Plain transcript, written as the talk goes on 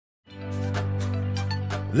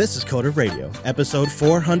This is Code of Radio, episode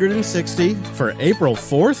 460 for April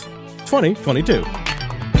 4th, 2022.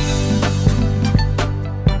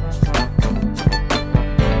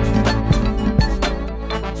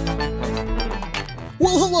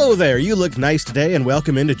 Well, hello there. You look nice today, and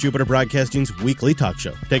welcome into Jupiter Broadcasting's weekly talk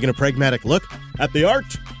show, taking a pragmatic look at the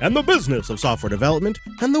art and the business of software development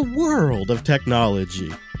and the world of technology.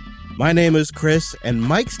 My name is Chris, and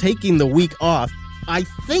Mike's taking the week off, I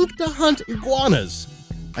think, to hunt iguanas.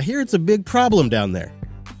 I hear it's a big problem down there,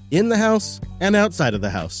 in the house and outside of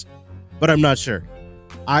the house, but I'm not sure.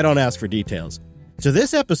 I don't ask for details. So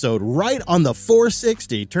this episode, right on the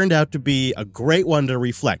 460, turned out to be a great one to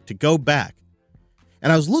reflect, to go back.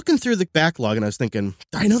 And I was looking through the backlog and I was thinking,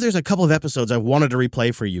 I know there's a couple of episodes I wanted to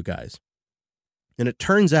replay for you guys. And it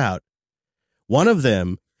turns out one of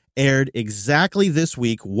them aired exactly this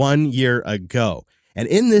week 1 year ago. And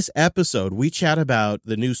in this episode, we chat about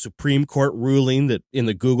the new Supreme Court ruling that in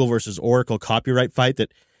the Google versus Oracle copyright fight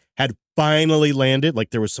that had finally landed.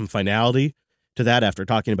 Like there was some finality to that after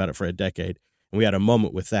talking about it for a decade. And we had a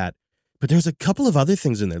moment with that. But there's a couple of other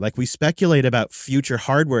things in there. Like we speculate about future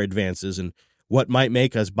hardware advances and what might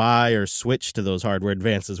make us buy or switch to those hardware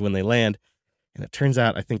advances when they land. And it turns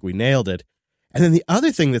out I think we nailed it. And then the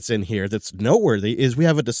other thing that's in here that's noteworthy is we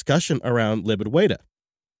have a discussion around libadwaita,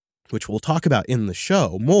 which we'll talk about in the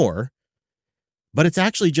show more, but it's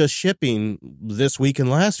actually just shipping this week and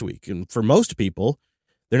last week. And for most people,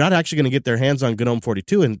 they're not actually going to get their hands on GNOME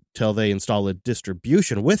 42 until they install a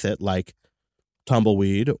distribution with it, like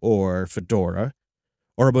Tumbleweed or Fedora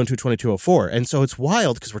or Ubuntu 22.04. And so it's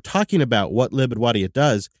wild because we're talking about what libadwaita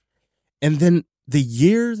does. And then the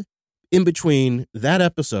year in between that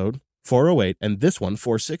episode, 408, and this one,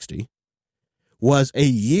 460, was a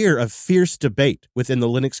year of fierce debate within the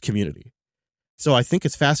Linux community. So I think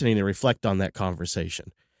it's fascinating to reflect on that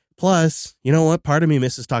conversation. Plus, you know what? Part of me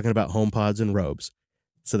misses talking about HomePods and robes.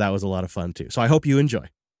 So that was a lot of fun too. So I hope you enjoy.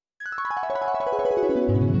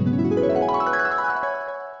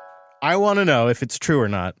 I want to know if it's true or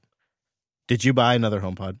not. Did you buy another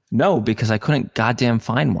HomePod? No, because I couldn't goddamn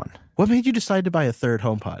find one. What made you decide to buy a third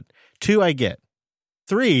HomePod? 2, I get.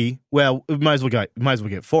 3, well, we might as well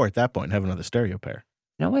get 4 at that point and have another stereo pair.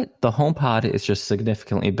 You know what? The HomePod is just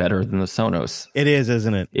significantly better than the Sonos. It is,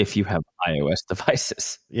 isn't it? If you have iOS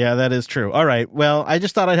devices. Yeah, that is true. All right. Well, I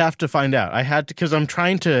just thought I'd have to find out. I had to, because I'm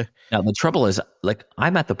trying to. Now, the trouble is, like,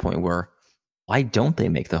 I'm at the point where why don't they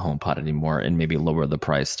make the HomePod anymore and maybe lower the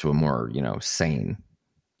price to a more, sane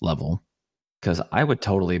level? Because I would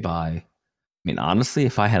totally buy, honestly,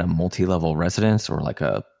 if I had a multi-level residence or like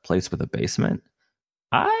a place with a basement,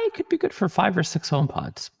 I could be good for 5 or 6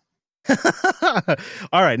 HomePods.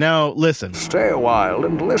 All right, now listen. Stay a while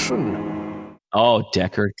and listen. Oh,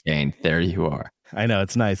 Deckard Cain, there you are. I know,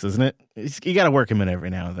 it's nice, isn't it? You got to work him in every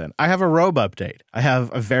now and then. I have a robe update. I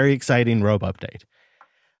have a very exciting robe update.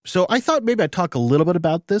 So I thought maybe I'd talk a little bit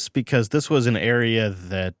about this because this was an area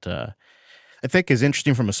that I think is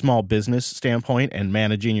interesting from a small business standpoint and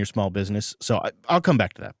managing your small business. So I'll come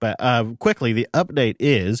back to that. But quickly, the update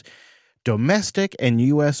is domestic and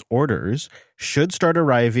U.S. orders should start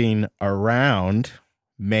arriving around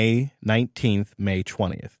May 19th, May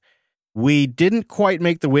 20th. We didn't quite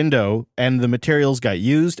make the window, and the materials got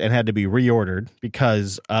used and had to be reordered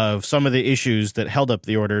because of some of the issues that held up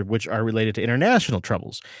the order, which are related to international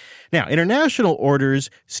troubles. Now, international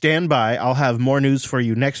orders, stand by. I'll have more news for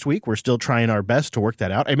you next week. We're still trying our best to work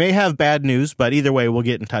that out. I may have bad news, but either way, we'll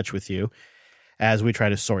get in touch with you as we try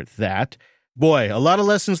to sort that. Boy, a lot of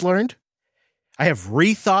lessons learned. I have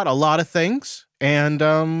rethought a lot of things, and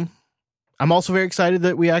I'm also very excited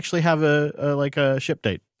that we actually have a ship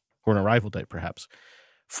date or an arrival date, perhaps,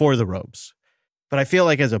 for the robes. But I feel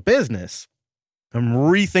like as a business, I'm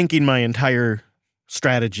rethinking my entire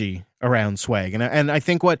strategy around swag. And I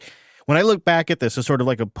think when I look back at this as sort of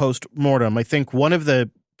like a post-mortem, I think one of the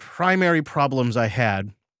primary problems I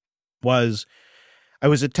had was I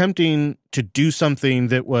was attempting to do something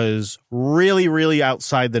that was really, really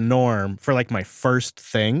outside the norm for like my first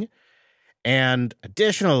thing. And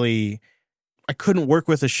additionally, I couldn't work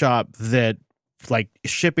with a shop that like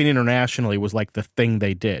shipping internationally was like the thing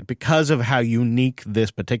they did because of how unique this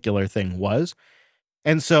particular thing was.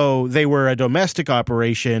 And so they were a domestic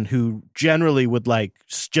operation who generally would like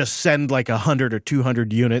just send like 100 or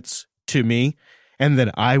 200 units to me, and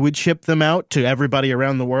then I would ship them out to everybody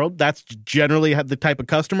around the world. That's generally the type of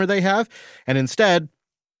customer they have. And instead,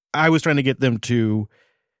 I was trying to get them to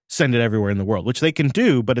send it everywhere in the world, which they can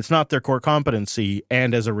do, but it's not their core competency.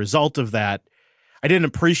 And as a result of that, I didn't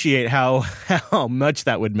appreciate how much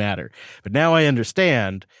that would matter. But now I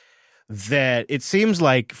understand that it seems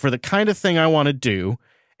like for the kind of thing I want to do,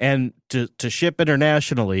 and to ship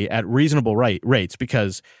internationally at reasonable rates,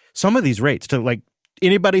 because some of these rates, to like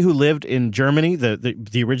anybody who lived in Germany,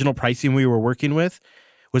 the original pricing we were working with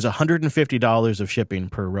was $150 of shipping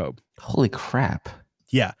per robe. Holy crap.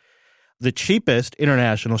 Yeah. The cheapest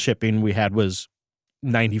international shipping we had was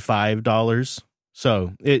 $95.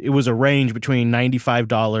 So it was a range between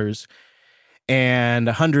 $95 and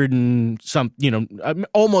 $100 and some,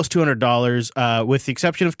 almost $200, with the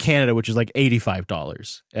exception of Canada, which is like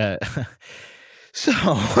 $85.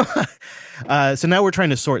 So now we're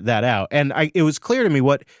trying to sort that out. And it was clear to me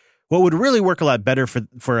what would really work a lot better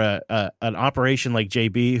for an operation like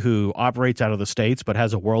JB, who operates out of the States but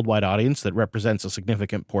has a worldwide audience that represents a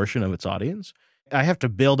significant portion of its audience. I have to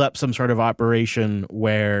build up some sort of operation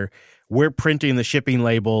where we're printing the shipping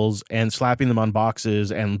labels and slapping them on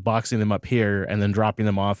boxes and boxing them up here and then dropping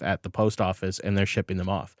them off at the post office, and they're shipping them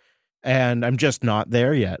off. And I'm just not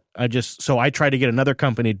there yet. So I tried to get another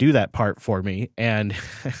company to do that part for me. And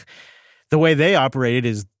the way they operated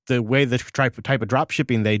is the way the type of drop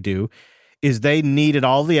shipping they do is they need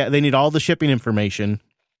all the shipping information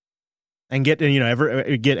and get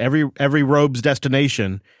every robe's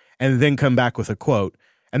destination and then come back with a quote.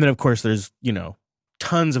 And then of course there's,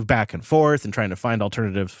 tons of back and forth and trying to find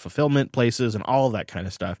alternative fulfillment places and all of that kind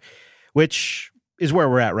of stuff, which is where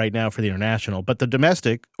we're at right now for the international. But the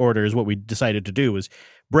domestic orders, what we decided to do was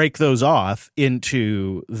break those off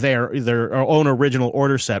into their own original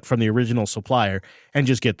order set from the original supplier and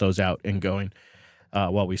just get those out and going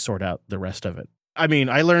while we sort out the rest of it. I mean,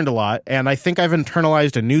 I learned a lot, and I think I've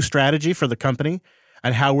internalized a new strategy for the company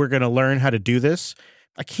and how we're going to learn how to do this.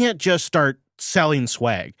 I can't just start selling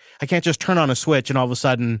swag. I can't just turn on a switch and all of a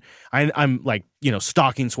sudden I'm like,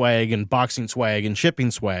 stocking swag and boxing swag and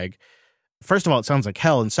shipping swag. First of all, it sounds like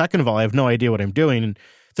hell. And second of all, I have no idea what I'm doing. And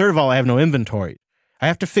third of all, I have no inventory. I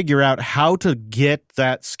have to figure out how to get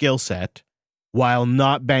that skill set while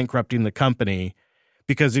not bankrupting the company,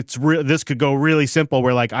 because this could go really simple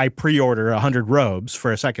where like I pre-order 100 robes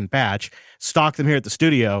for a second batch, stock them here at the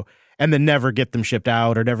studio, and then never get them shipped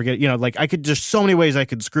out or never get, I could just so many ways I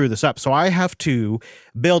could screw this up. So I have to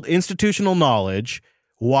build institutional knowledge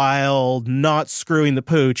while not screwing the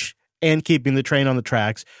pooch and keeping the train on the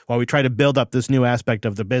tracks while we try to build up this new aspect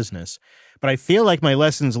of the business. But I feel like my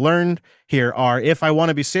lessons learned here are, if I want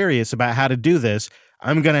to be serious about how to do this,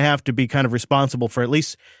 I'm going to have to be kind of responsible for at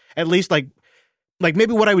least like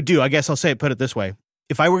maybe what I would do, I guess I'll put it this way.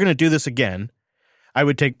 If I were going to do this again, I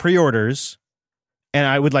would take pre-orders and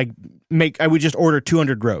I would just order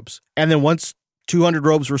 200 robes. And then once 200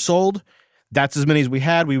 robes were sold, that's as many as we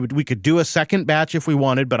had. We could do a second batch if we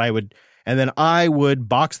wanted, but I would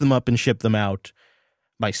box them up and ship them out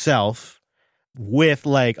myself with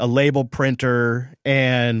like a label printer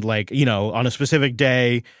and on a specific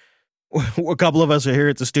day, a couple of us are here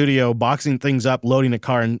at the studio boxing things up, loading a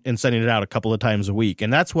car and sending it out a couple of times a week.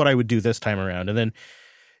 And that's what I would do this time around. And then,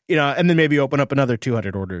 and then maybe open up another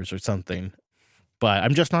 200 orders or something. But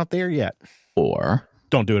I'm just not there yet. Or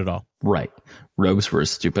don't do it at all. Right. Robes were a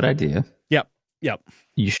stupid idea. Yep.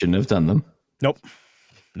 You shouldn't have done them. Nope.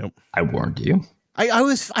 I warned you.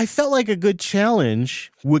 I felt like a good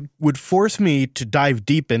challenge would force me to dive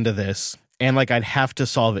deep into this, and like I'd have to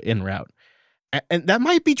solve it en route. And that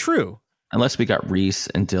might be true. Unless we got Reese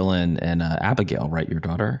and Dylan and Abigail, right? Your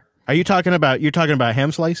daughter. Are you talking about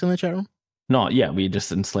ham slice in the chat room? No, yeah, we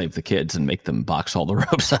just enslave the kids and make them box all the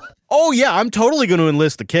robes up. Oh, yeah, I'm totally going to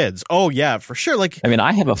enlist the kids. Oh, yeah, for sure. I mean,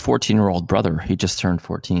 I have a 14-year-old brother. He just turned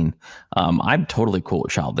 14. I'm totally cool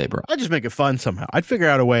with child labor. I'd just make it fun somehow. I'd figure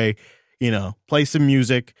out a way, play some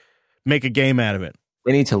music, make a game out of it.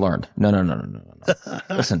 They need to learn. No.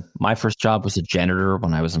 Listen, my first job was a janitor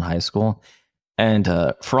when I was in high school. And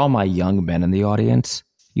for all my young men in the audience,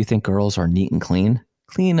 you think girls are neat and clean?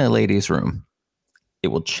 Clean a lady's room. It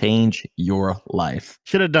will change your life.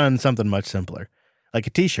 Should have done something much simpler. Like a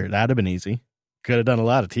t-shirt. That'd have been easy. Could have done a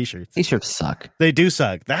lot of t-shirts. T-shirts suck. They do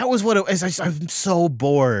suck. That was what it was. I'm so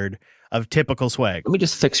bored of typical swag. Let me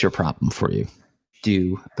just fix your problem for you.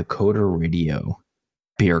 Do the Coder Radio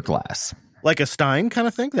beer glass. Like a Stein kind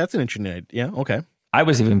of thing? That's an interesting idea. Yeah, okay. I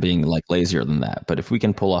was even being lazier than that. But if we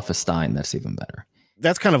can pull off a Stein, that's even better.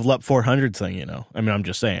 That's kind of LUP 400 thing, I mean, I'm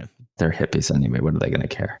just saying. They're hippies anyway. What are they going to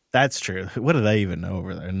care? That's true. What do they even know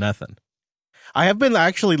over there? Nothing. I have been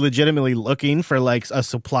actually legitimately looking for a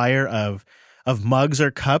supplier of mugs or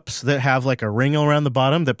cups that have a ring around the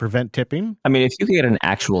bottom that prevent tipping. I mean, if you could get an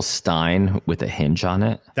actual Stein with a hinge on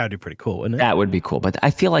it. That would be pretty cool, wouldn't it? That would be cool. But I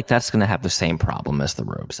feel like that's going to have the same problem as the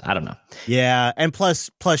robes. I don't know. Yeah. And plus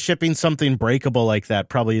shipping something breakable like that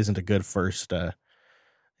probably isn't a good first.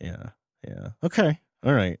 Yeah. Okay.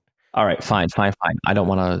 All right. All right, fine. I don't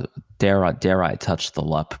want to dare I touch the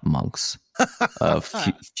LUP monks of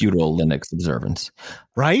feudal Linux observance.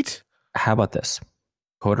 Right? How about this?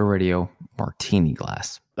 Coda Radio martini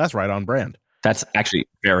glass. That's right on brand. That's actually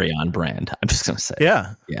very on brand. I'm just going to say.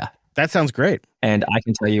 Yeah. Yeah. That sounds great. And I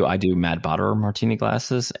can tell you, I do Mad Botter martini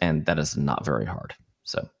glasses, and that is not very hard.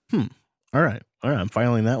 So. All right. I'm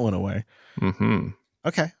filing that one away. Mm-hmm.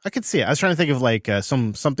 Okay, I could see it. I was trying to think of like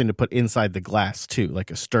something to put inside the glass too, like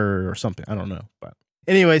a stir or something. I don't know, but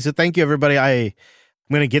anyway. So thank you, everybody. I'm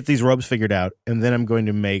going to get these robes figured out, and then I'm going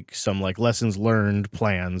to make some like lessons learned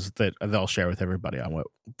plans that I'll share with everybody on what,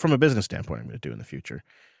 from a business standpoint, I'm going to do in the future.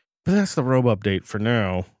 But that's the robe update for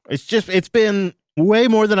now. It's been way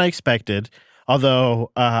more than I expected.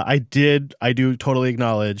 Although I do totally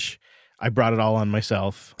acknowledge I brought it all on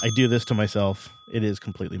myself. I do this to myself. It is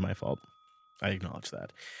completely my fault. I acknowledge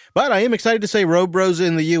that. But I am excited to say Robe Bros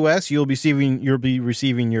in the US, you'll be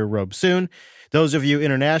receiving your robe soon. Those of you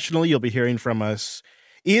internationally, you'll be hearing from us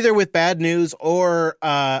either with bad news or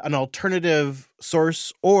an alternative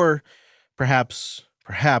source, or perhaps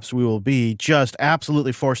we will be just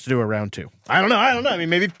absolutely forced to do a round 2. I don't know. I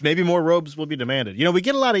mean, maybe more robes will be demanded. We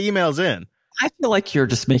get a lot of emails in. I feel like you're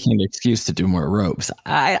just making an excuse to do more robes.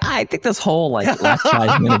 I think this whole last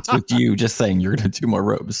 5 minutes with you just saying you're going to do more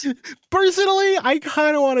robes. Personally, I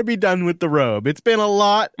kind of want to be done with the robe. It's been a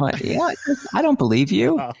lot. Yeah, I don't believe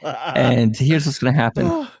you. And here's what's going to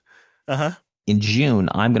happen. In June,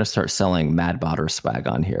 I'm going to start selling Mad Botter swag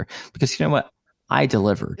on here because you know what? I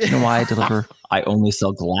deliver. Do you know why I deliver? I only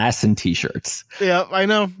sell glass and T-shirts. Yeah, I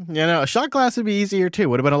know. A shot glass would be easier too.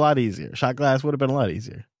 Would have been a lot easier. Shot glass would have been a lot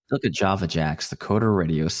easier. Look at Java Jack's, the Coda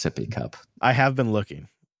Radio sippy cup. I have been looking.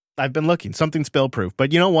 Something spill proof.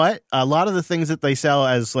 But you know what? A lot of the things that they sell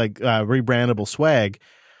as like rebrandable swag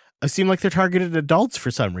seem like they're targeted at adults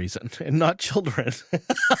for some reason and not children.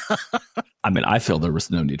 I mean, I feel there was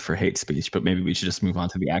no need for hate speech, but maybe we should just move on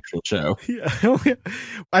to the actual show. Yeah.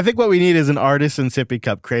 I think what we need is an artisan sippy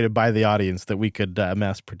cup created by the audience that we could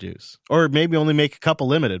mass produce, or maybe only make a couple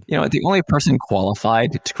limited. The only person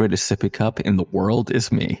qualified to create a sippy cup in the world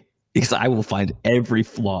is me, because I will find every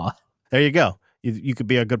flaw. There you go. You could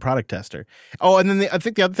be a good product tester. Oh, and then I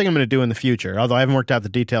think the other thing I'm going to do in the future, although I haven't worked out the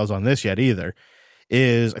details on this yet either,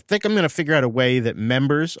 is I think I'm going to figure out a way that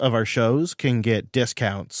members of our shows can get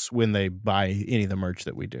discounts when they buy any of the merch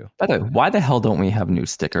that we do. By the way, why the hell don't we have new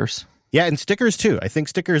stickers? Yeah, and stickers too. I think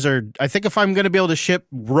if I'm going to be able to ship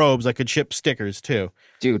robes, I could ship stickers too.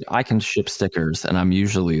 Dude, I can ship stickers, and I'm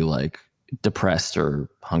usually like depressed or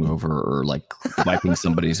hungover or like wiping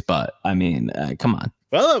somebody's butt. I mean, come on.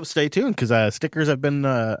 Well, stay tuned because stickers have been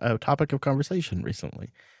a topic of conversation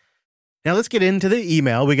recently. Now let's get into the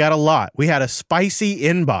email. We got a lot. We had a spicy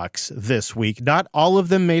inbox this week. Not all of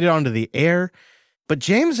them made it onto the air, but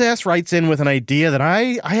James S. writes in with an idea that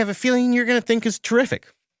I have a feeling you're going to think is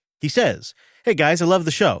terrific. He says, "Hey guys, I love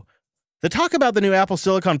the show. The talk about the new Apple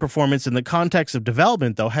Silicon performance in the context of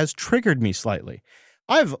development, though, has triggered me slightly.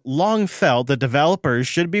 I've long felt that developers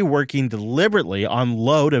should be working deliberately on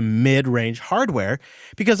low to mid-range hardware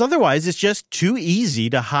because otherwise it's just too easy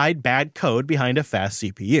to hide bad code behind a fast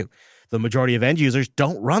CPU. The majority of end users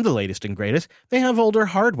don't run the latest and greatest. They have older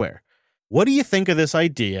hardware. What do you think of this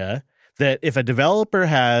idea that if a developer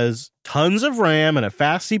has tons of RAM and a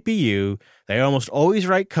fast CPU, they almost always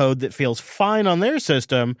write code that feels fine on their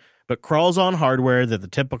system, but crawls on hardware that the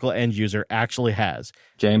typical end user actually has?"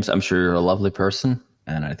 James, I'm sure you're a lovely person,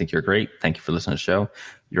 and I think you're great. Thank you for listening to the show.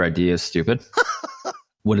 Your idea is stupid.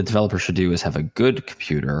 What a developer should do is have a good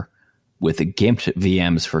computer with gimped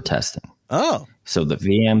VMs for testing. Oh. So the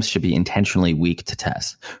VMs should be intentionally weak to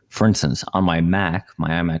test. For instance, on my Mac, my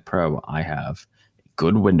iMac Pro, I have a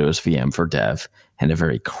good Windows VM for dev and a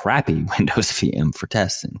very crappy Windows VM for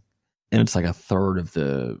testing. And it's like a third of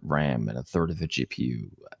the RAM and a third of the GPU,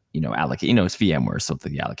 allocate. It's VMware, so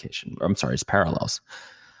the allocation. I'm sorry, it's Parallels.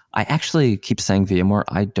 I actually keep saying VMware.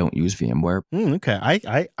 I don't use VMware. Okay.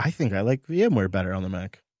 I think I like VMware better on the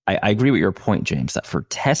Mac. I agree with your point, James, that for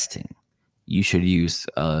testing, you should use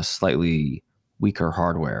a slightly weaker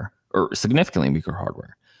hardware or significantly weaker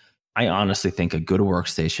hardware. I honestly think a good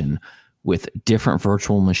workstation with different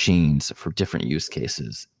virtual machines for different use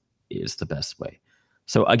cases is the best way.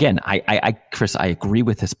 So again, Chris, I agree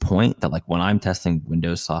with his point that like when I'm testing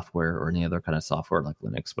Windows software or any other kind of software like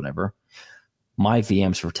Linux, whatever, my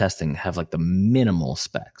VMs for testing have like the minimal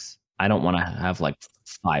specs. I don't want to have like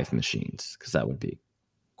 5 machines because that would be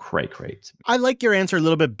cray. I like your answer a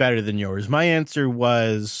little bit better than yours. My answer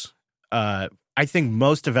was, I think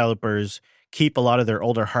most developers keep a lot of their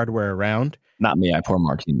older hardware around Not me. I pour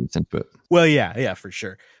martinis into it. Well, yeah, for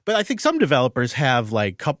sure. But I think some developers have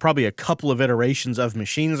like probably a couple of iterations of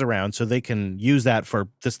machines around, so they can use that for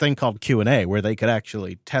this thing called Q&A, where they could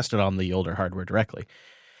actually test it on the older hardware directly.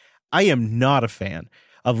 I am not a fan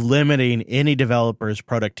of limiting any developer's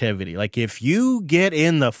productivity. Like if you get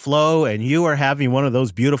in the flow and you are having one of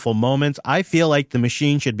those beautiful moments, I feel like the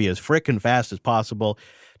machine should be as frickin' fast as possible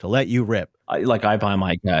to let you rip. I buy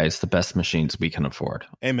my guys the best machines we can afford.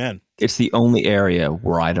 Amen. It's the only area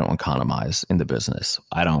where I don't economize in the business.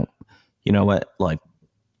 I don't, you know what? Like,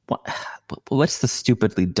 what's the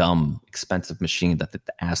stupidly dumb, expensive machine that the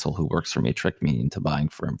asshole who works for me tricked me into buying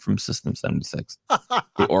from System 76?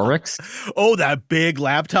 The Oryx? Oh, that big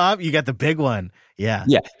laptop? You got the big one. Yeah.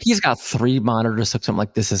 Yeah. He's got 3 monitors. I'm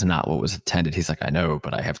like, this is not what was intended. He's like, I know,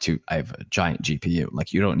 but I have a giant GPU. I'm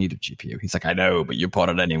like, you don't need a GPU. He's like, I know, but you bought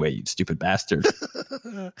it anyway, you stupid bastard.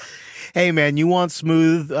 Hey, man, you want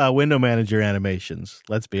smooth window manager animations.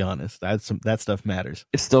 Let's be honest. That stuff matters.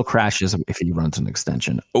 It still crashes if he runs an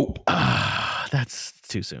extension. Oh, that's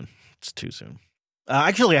too soon. It's too soon.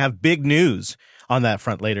 Actually, I have big news on that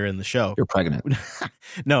front later in the show. You're pregnant.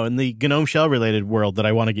 No, in the GNOME Shell related world that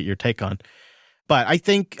I want to get your take on. But I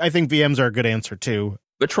think VMs are a good answer too.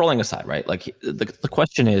 But trolling aside, right? Like the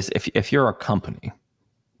question is, if you're a company,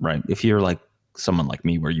 right? If you're like someone like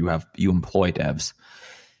me, where you employ devs,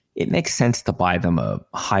 it makes sense to buy them a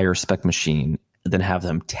higher spec machine than have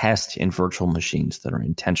them test in virtual machines that are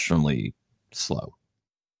intentionally slow.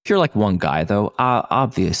 If you're like one guy, though,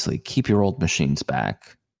 obviously keep your old machines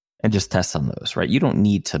back and just test on those, right? You don't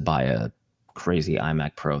need to buy a crazy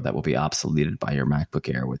iMac Pro that will be obsoleted by your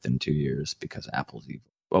MacBook Air within 2 years because Apple's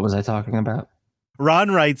evil. What was I talking about?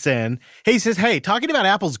 Ron writes in, he says, hey, talking about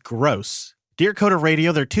Apple's gross. Dear Coder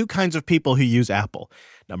Radio, there are 2 kinds of people who use Apple.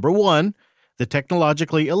 Number 1, the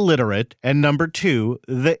technologically illiterate, and number 2,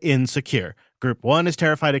 the insecure. Group 1 is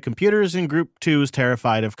terrified of computers, and Group 2 is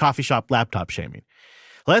terrified of coffee shop laptop shaming.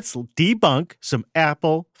 Let's debunk some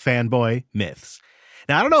Apple fanboy myths.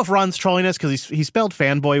 Now, I don't know if Ron's trolling us because he spelled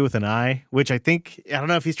fanboy with an I, which I don't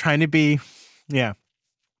know if he's trying to be. Yeah.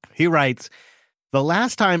 He writes, the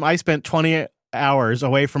last time I spent 20 hours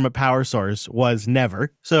away from a power source was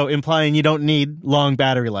never. So implying you don't need long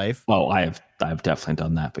battery life. Oh, I've definitely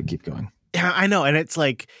done that, but keep going. Yeah, I know. And it's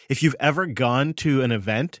like, if you've ever gone to an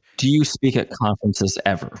event. Do you speak at conferences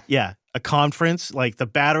ever? Yeah. A conference, like the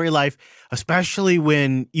battery life, especially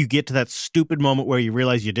when you get to that stupid moment where you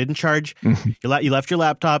realize you didn't charge. You left your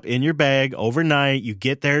laptop in your bag overnight. You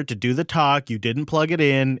get there to do the talk. You didn't plug it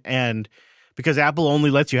in. And because Apple only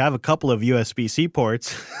lets you have a couple of USB-C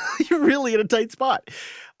ports, you're really in a tight spot.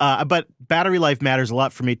 But battery life matters a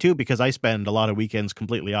lot for me, too, because I spend a lot of weekends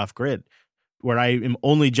completely off grid, where I am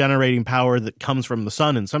only generating power that comes from the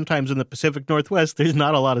sun. And sometimes in the Pacific Northwest, there's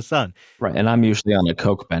not a lot of sun. Right. And I'm usually on a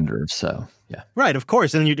Coke bender. So, yeah. Right. Of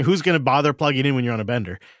course. And who's going to bother plugging in when you're on a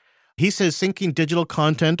bender? He says syncing digital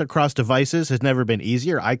content across devices has never been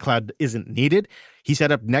easier. iCloud isn't needed. He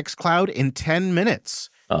set up Nextcloud in 10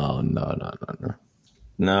 minutes. Oh, no.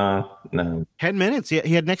 10 minutes. He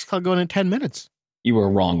had Nextcloud going in 10 minutes. You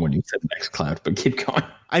were wrong when you said Nextcloud, but keep going.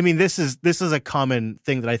 I mean, this is a common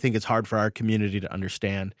thing that I think is hard for our community to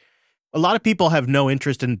understand. A lot of people have no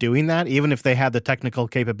interest in doing that, even if they have the technical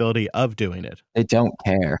capability of doing it. They don't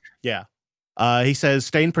care. Yeah. He says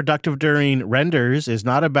staying productive during renders is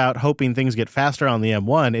not about hoping things get faster on the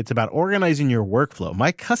M1. It's about organizing your workflow.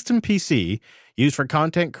 My custom PC, used for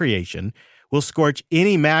content creation, will scorch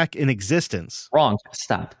any Mac in existence. Wrong.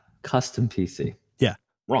 Stop. Custom PC. Yeah.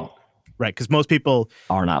 Wrong. Right, because most people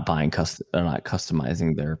are not they're not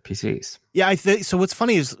customizing their PCs. Yeah, so what's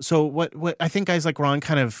funny is, what I think guys like Ron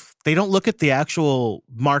they don't look at the actual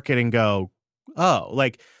market and go, oh,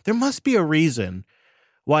 like there must be a reason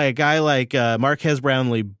why a guy like Marques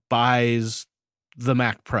Brownlee buys the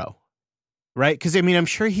Mac Pro, right? Because I mean, I'm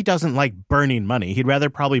sure he doesn't like burning money. He'd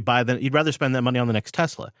rather spend that money on the next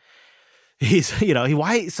Tesla.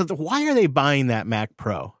 Why are they buying that Mac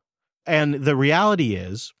Pro? And the reality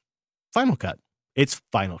is, Final Cut. It's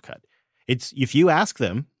Final Cut. It's, if you ask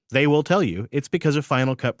them, they will tell you it's because of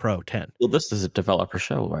Final Cut Pro 10. Well, this is a developer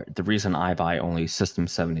show, right? The reason I buy only System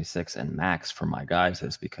 76 and Macs for my guys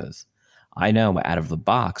is because I know out of the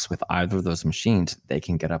box with either of those machines, they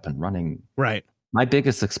can get up and running. Right. My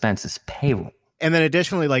biggest expense is payroll. And then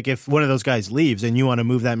additionally, like if one of those guys leaves and you want to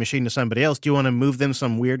move that machine to somebody else, do you want to move them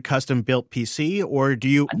some weird custom built PC, or do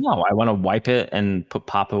you? No, I want to wipe it and put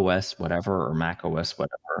Pop OS, whatever, or Mac OS,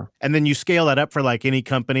 whatever. And then you scale that up for like any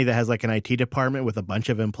company that has like an IT department with a bunch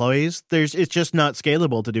of employees. It's just not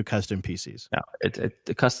scalable to do custom PCs. No,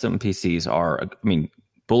 the custom PCs are,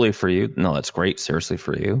 bully for you. No, that's great. Seriously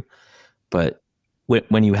for you. But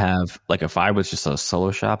when you have, like, if I was just a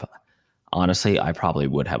solo shop, honestly, I probably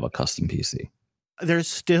would have a custom PC. There's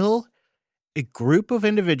still a group of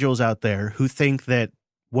individuals out there who think that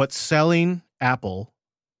what's selling Apple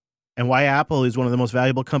and why Apple is one of the most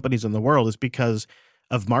valuable companies in the world is because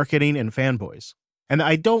of marketing and fanboys. And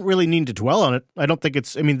I don't really need to dwell on it. I don't think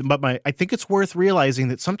it's, I think it's worth realizing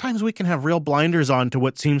that sometimes we can have real blinders on to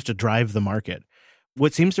what seems to drive the market.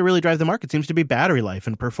 What seems to really drive the market seems to be battery life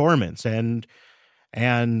and performance and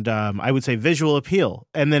I would say visual appeal.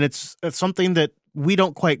 And then it's something that we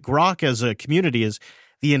don't quite grok as a community is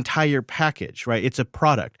the entire package, right? It's a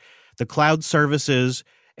product. The cloud services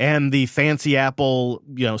and the fancy Apple,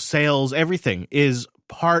 sales, everything is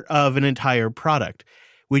part of an entire product.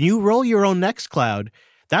 When you roll your own Nextcloud,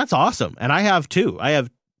 that's awesome. And I have two. I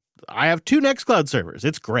have two Nextcloud servers.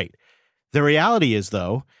 It's great. The reality is,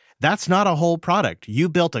 though, that's not a whole product. You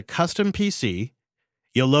built a custom PC.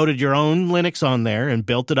 You loaded your own Linux on there and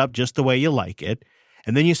built it up just the way you like it.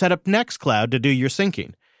 And then you set up Nextcloud to do your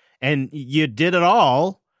syncing. And you did it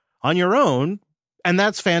all on your own. And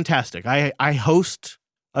that's fantastic. I host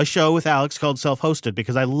a show with Alex called Self-Hosted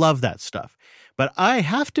because I love that stuff. But I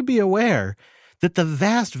have to be aware that the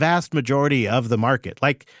vast, vast majority of the market,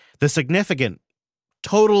 like the significant,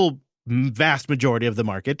 total vast majority of the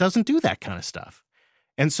market, doesn't do that kind of stuff.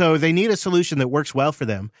 And so they need a solution that works well for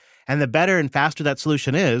them. And the better and faster that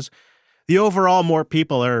solution is, the overall more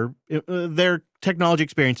people their technology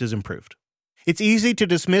experience is improved. It's easy to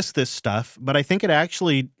dismiss this stuff, but I think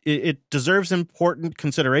it deserves important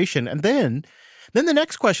consideration. And then the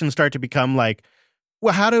next questions start to become like,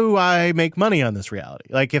 well, how do I make money on this reality?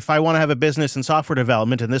 Like, if I want to have a business in software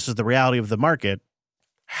development and this is the reality of the market,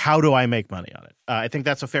 how do I make money on it? I think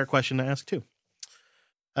that's a fair question to ask too.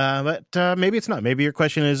 But maybe it's not. Maybe your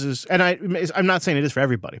question is, and I'm not saying it is for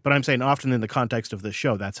everybody, but I'm saying often in the context of this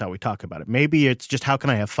show, that's how we talk about it. Maybe it's just how can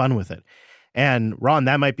I have fun with it? And Ron,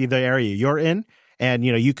 that might be the area you're in. And,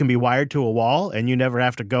 you can be wired to a wall and you never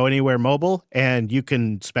have to go anywhere mobile. And you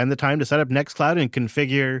can spend the time to set up Nextcloud and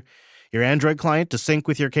configure your Android client to sync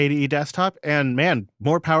with your KDE desktop. And man,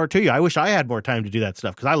 more power to you. I wish I had more time to do that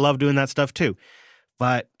stuff because I love doing that stuff too.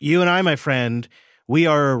 But you and I, my friend, we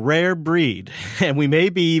are a rare breed, and we may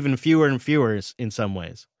be even fewer and fewer in some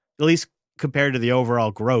ways, at least compared to the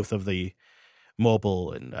overall growth of the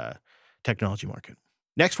mobile and technology market.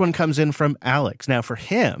 Next one comes in from Alex. Now, for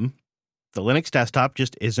him, the Linux desktop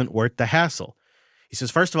just isn't worth the hassle. He says,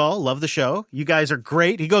 first of all, love the show. You guys are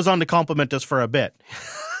great. He goes on to compliment us for a bit,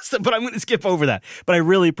 but I'm going to skip over that. But I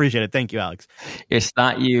really appreciate it. Thank you, Alex. It's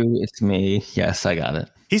not you, it's me. Yes, I got it.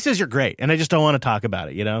 He says you're great, and I just don't want to talk about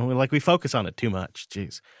it, Like, we focus on it too much.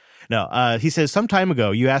 Jeez. No, he says, some time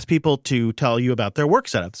ago, you asked people to tell you about their work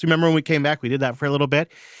setups. Remember when we came back, we did that for a little bit?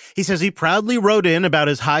 He says he proudly wrote in about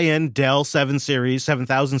his high-end Dell 7000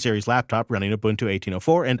 series laptop running Ubuntu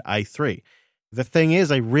 18.04 and i3. The thing is,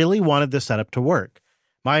 I really wanted this setup to work.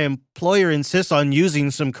 My employer insists on using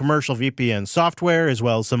some commercial VPN software as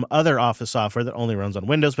well as some other Office software that only runs on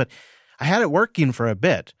Windows, but I had it working for a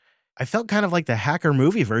bit. I felt kind of like the hacker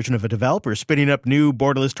movie version of a developer spinning up new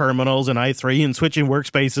borderless terminals in i3 and switching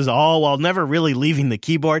workspaces all while never really leaving the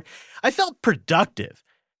keyboard. I felt productive.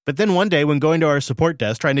 But then one day when going to our support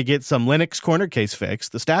desk trying to get some Linux corner case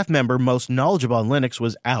fixed, the staff member most knowledgeable on Linux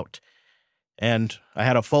was out. And I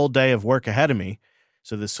had a full day of work ahead of me.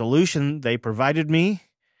 So the solution they provided me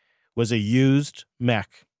was a used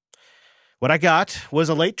Mac. What I got was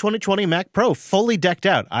a late 2020 Mac Pro, fully decked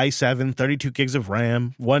out, i7, 32 gigs of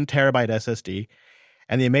RAM, 1 terabyte SSD.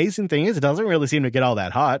 And the amazing thing is it doesn't really seem to get all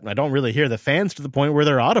that hot. I don't really hear the fans to the point where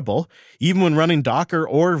they're audible, even when running Docker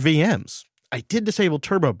or VMs. I did disable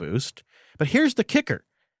Turbo Boost, but here's the kicker.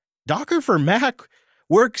 Docker for Mac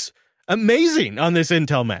works amazing on this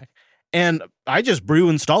Intel Mac. And I just brew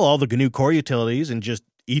install all the GNU core utilities and just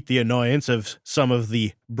eat the annoyance of some of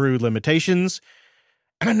the brew limitations.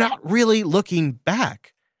 And I'm not really looking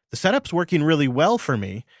back. The setup's working really well for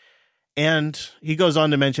me. And he goes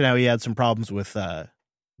on to mention how he had some problems with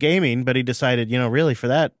gaming, but he decided, really for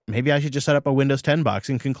that, maybe I should just set up a Windows 10 box.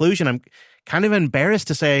 In conclusion, I'm kind of embarrassed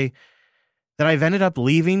to say that I've ended up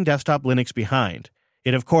leaving desktop Linux behind.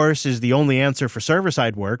 It, of course, is the only answer for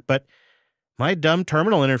server-side work, but my dumb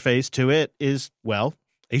terminal interface to it is, well,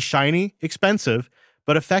 a shiny, expensive,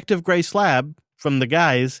 but effective gray slab from the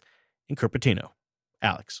guys in Cupertino.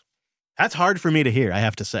 Alex. That's hard for me to hear, I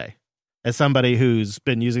have to say, as somebody who's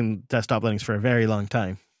been using desktop Linux for a very long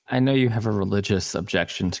time. I know you have a religious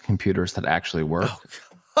objection to computers that actually work,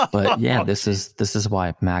 but yeah, this is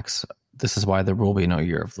why Macs. This is why there will be no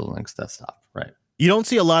year of the Linux desktop, right? You don't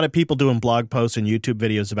see a lot of people doing blog posts and YouTube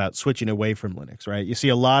videos about switching away from Linux, right? You see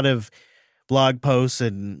a lot of blog posts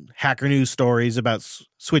and Hacker News stories about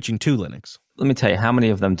switching to Linux. Let me tell you, how many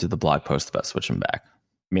of them do the blog post about switching back?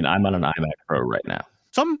 I mean, I'm on an iMac Pro right now.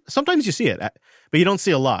 Sometimes you see it, but you don't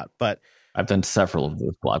see a lot. But I've done several of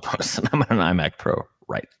those blog posts, and I'm on an iMac Pro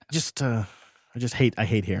right now. I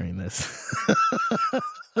hate hearing this.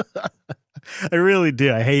 I really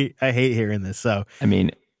do. I hate hearing this. So, I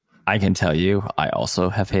mean, I can tell you, I also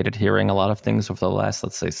have hated hearing a lot of things over the last,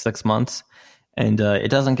 let's say, 6 months, and it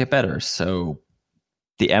doesn't get better. So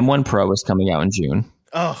the M1 Pro is coming out in June.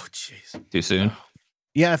 Oh, jeez. Too soon?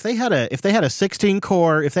 Yeah, if they had a 16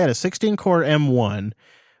 core M1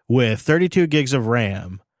 with 32 gigs of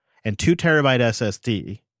RAM and 2 terabyte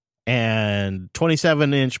SSD and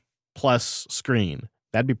 27-inch plus screen,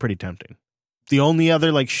 that'd be pretty tempting. The only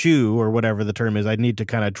other like shoe or whatever the term is I'd need to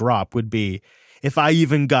kind of drop would be if I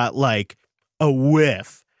even got like a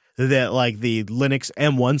whiff that like the Linux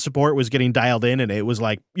M1 support was getting dialed in and it was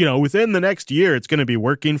like, within the next year it's going to be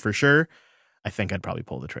working for sure. I think I'd probably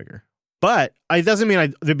pull the trigger. But it doesn't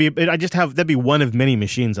mean that'd be one of many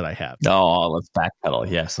machines that I have. Oh, let's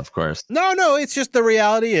backpedal. Yes, of course. No, it's just the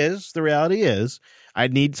reality is I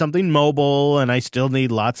need something mobile and I still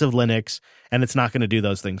need lots of Linux, and it's not going to do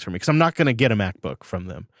those things for me because I'm not going to get a MacBook from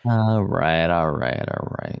them. All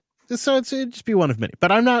right. So it'd just be one of many.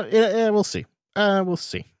 But I'm not, we'll see. We'll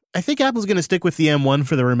see. I think Apple's going to stick with the M1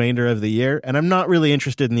 for the remainder of the year, and I'm not really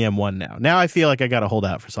interested in the M1 now. Now I feel like I got to hold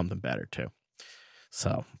out for something better too.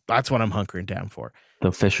 So that's what I'm hunkering down for.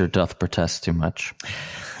 Though Fisher doth protest too much.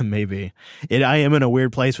 Maybe. I am in a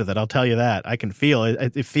weird place with it. I'll tell you that. I can feel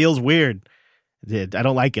it. It feels weird. I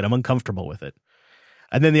don't like it. I'm uncomfortable with it.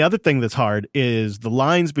 And then the other thing that's hard is the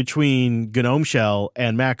lines between GNOME Shell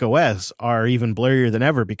and Mac OS are even blurrier than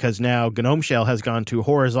ever because now GNOME Shell has gone to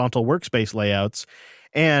horizontal workspace layouts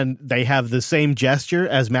and they have the same gesture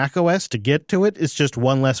as Mac OS to get to it. It's just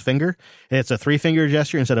one less finger. It's a 3-finger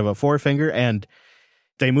gesture instead of a 4-finger, and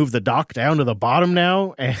they move the dock down to the bottom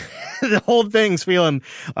now, and the whole thing's feeling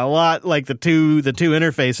a lot like the two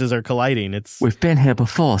interfaces are colliding. We've been here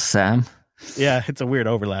before, Sam. Yeah, it's a weird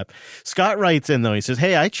overlap. Scott writes in, though, he says,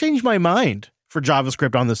 hey, I changed my mind for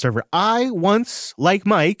JavaScript on the server. I once, like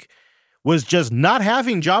Mike, was just not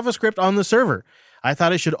having JavaScript on the server. I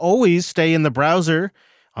thought it should always stay in the browser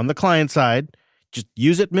on the client side, just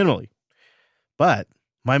use it minimally. But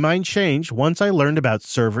my mind changed once I learned about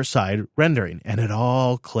server-side rendering, and it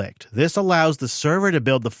all clicked. This allows the server to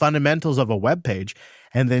build the fundamentals of a web page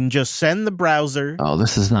and then just send the browser. Oh,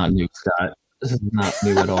 this is not new, Scott. This is not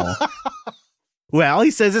new at all. Well,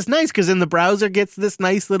 he says it's nice because then the browser gets this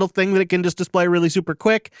nice little thing that it can just display really super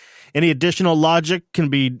quick. Any minimal logic can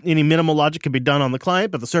be done on the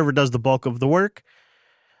client, but the server does the bulk of the work.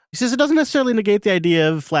 He says it doesn't necessarily negate the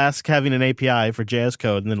idea of Flask having an API for JS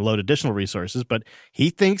code and then load additional resources, but he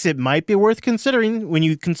thinks it might be worth considering when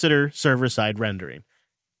you consider server-side rendering.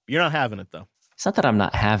 You're not having it, though. It's not that I'm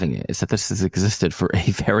not having it. It's that this has existed for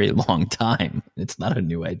a very long time. It's not a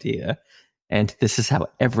new idea. And this is how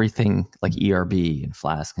everything like ERB and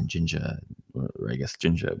Flask and Jinja, or I guess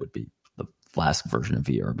Jinja would be the Flask version of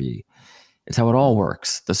ERB. It's how it all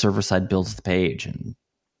works. The server side builds the page and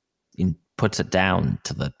puts it down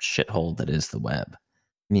to the shithole that is the web.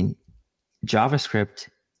 I mean, JavaScript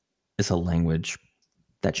is a language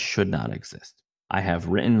that should not exist. I have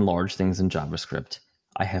written large things in JavaScript.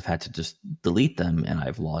 I have had to just delete them, and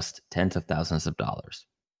I've lost tens of thousands of dollars.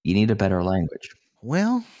 You need a better language.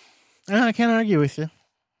 Well, I can't argue with you.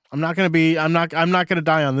 I'm not going to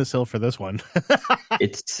die on this hill for this one.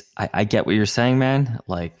 I get what you're saying, man.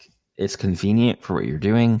 Like, it's convenient for what you're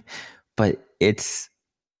doing, but it's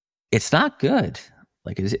not good.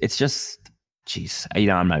 Like, it's just, geez,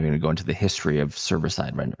 I'm not going to go into the history of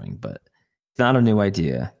server-side rendering, but it's not a new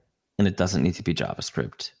idea, and it doesn't need to be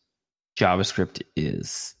JavaScript. JavaScript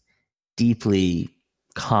is deeply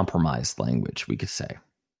compromised language, we could say.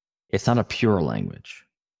 It's not a pure language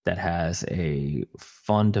that has a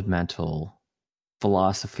fundamental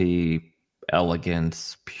philosophy,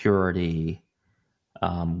 elegance, purity.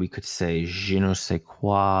 We could say je ne sais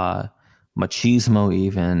quoi, machismo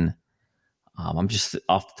even. I'm just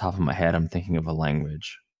off the top of my head, I'm thinking of a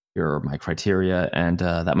language. Here are my criteria, and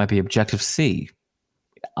that might be Objective-C.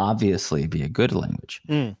 Obviously be a good language.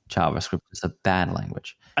 JavaScript is a bad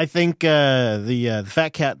language. I think the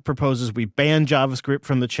Fat Cat proposes we ban JavaScript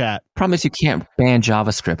from the chat. Problem is you can't ban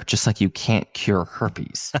JavaScript, just like you can't cure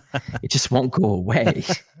herpes. It just won't go away.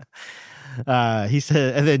 He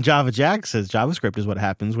said, and then Java Jack says JavaScript is what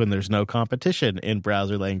happens when there's no competition in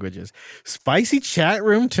browser languages. Spicy chat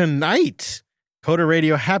room tonight. Coder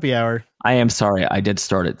Radio Happy Hour. I am sorry. I did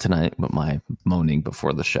start it tonight with my moaning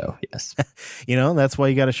before the show. Yes. That's why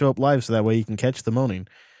you got to show up live, so that way you can catch the moaning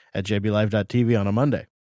at jblive.tv on a Monday.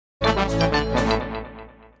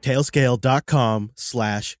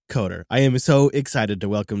 Tailscale.com/coder. I am so excited to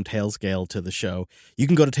welcome Tailscale to the show. You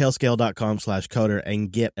can go to tailscale.com/coder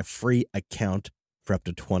and get a free account for up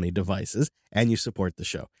to 20 devices, and you support the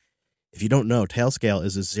show. If you don't know, Tailscale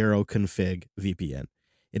is a zero config VPN.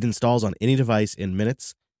 It installs on any device in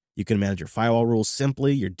minutes. You can manage your firewall rules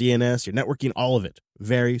simply, your DNS, your networking, all of it.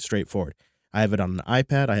 Very straightforward. I have it on an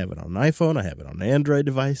iPad. I have it on an iPhone. I have it on an Android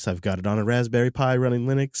device. I've got it on a Raspberry Pi running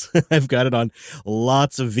Linux. I've got it on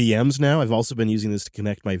lots of VMs now. I've also been using this to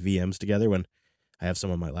connect my VMs together when I have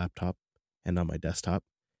some on my laptop and on my desktop.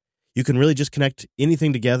 You can really just connect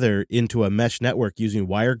anything together into a mesh network using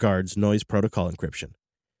WireGuard's noise protocol encryption.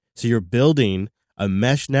 So you're building a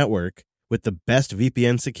mesh network with the best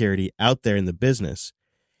VPN security out there in the business.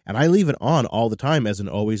 And I leave it on all the time as an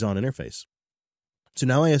always-on interface. So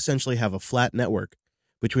now I essentially have a flat network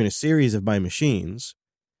between a series of my machines,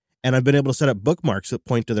 and I've been able to set up bookmarks that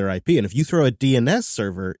point to their IP. And if you throw a DNS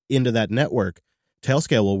server into that network,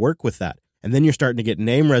 Tailscale will work with that. And then you're starting to get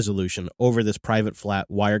name resolution over this private, flat,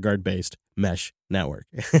 WireGuard-based mesh network.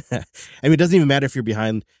 I mean, it doesn't even matter if you're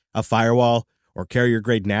behind a firewall or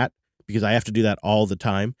carrier-grade NAT, because I have to do that all the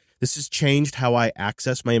time. This has changed how I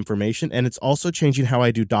access my information, and it's also changing how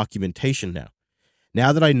I do documentation now.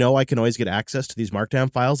 Now that I know I can always get access to these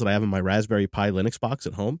markdown files that I have in my Raspberry Pi Linux box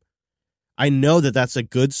at home, I know that that's a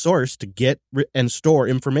good source to get and store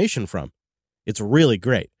information from. It's really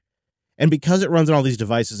great. And because it runs on all these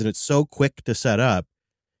devices and it's so quick to set up,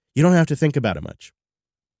 you don't have to think about it much.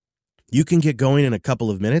 You can get going in a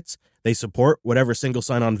couple of minutes. They support whatever single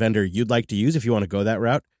sign-on vendor you'd like to use if you want to go that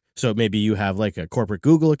route. So maybe you have like a corporate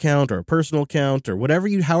Google account or a personal account or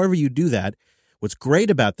however you do that. What's great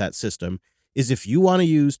about that system is if you want to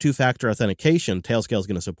use two-factor authentication, Tailscale is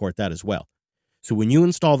going to support that as well. So when you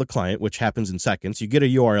install the client, which happens in seconds, you get a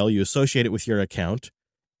URL, you associate it with your account,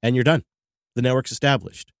 and you're done. The network's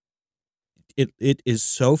established. It is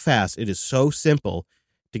so fast. It is so simple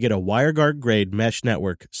to get a WireGuard-grade mesh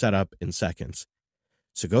network set up in seconds.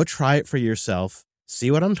 So go try it for yourself,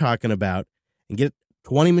 see what I'm talking about, and get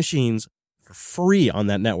 20 machines for free on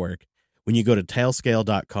that network when you go to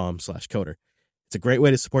tailscale.com/coder. It's a great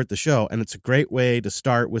way to support the show, and it's a great way to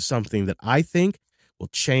start with something that I think will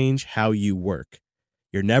change how you work.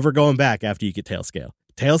 You're never going back after you get Tailscale.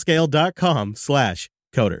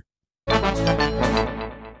 Tailscale.com/coder.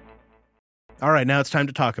 All right, now it's time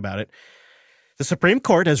to talk about it. The Supreme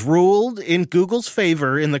Court has ruled in Google's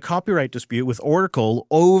favor in the copyright dispute with Oracle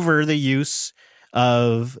over the use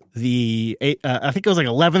of the, I think it was like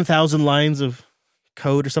 11,000 lines of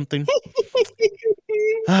code or something.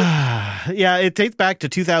 Yeah, it dates back to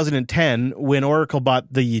 2010 when Oracle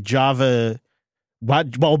bought the Java,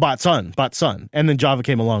 bought Sun, and then Java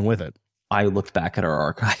came along with it. I looked back at our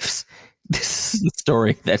archives. This is the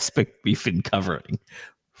story that's we've been covering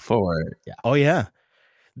for, yeah. Oh, yeah.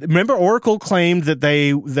 Remember Oracle claimed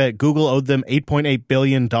that Google owed them $8.8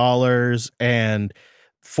 billion and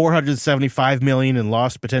 $475 million in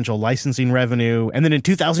lost potential licensing revenue. And then in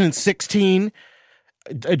 2016,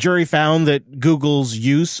 a jury found that Google's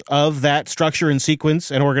use of that structure and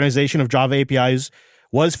sequence and organization of Java APIs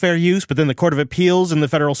was fair use, but then the Court of Appeals in the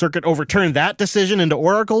Federal Circuit overturned that decision into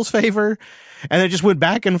Oracle's favor, and it just went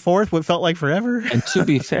back and forth what felt like forever. And to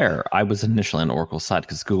be fair, I was initially on Oracle's side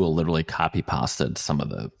because Google literally copy-pasted some of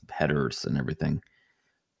the headers and everything.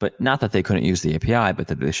 But not that they couldn't use the API, but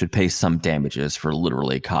that they should pay some damages for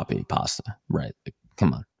literally copy-pasta. Right. Like,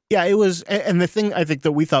 come on. Yeah, it was, and the thing I think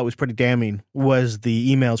that we thought was pretty damning was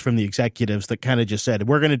the emails from the executives that kind of just said,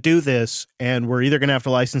 we're going to do this, and we're either going to have to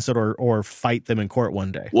license it or fight them in court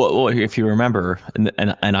one day. Well, if you remember,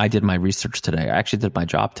 and I did my research today. I actually did my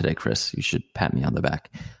job today, Chris. You should pat me on the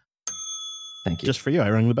back. Thank you. Just for you, I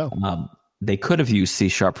rang the bell. They could have used C#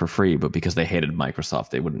 for free, but because they hated Microsoft,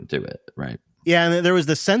 they wouldn't do it, right? Yeah, and there was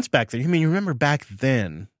the sense back then. I mean, you remember back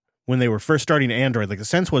then, when they were first starting Android, like the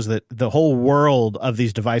sense was that the whole world of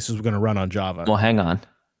these devices were going to run on Java. Well, hang on.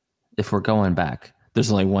 If we're going back,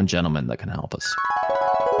 there's only one gentleman that can help us.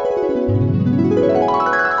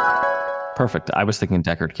 Perfect. I was thinking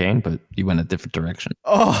Deckard Cain, but you went a different direction.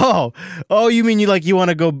 Oh, you mean you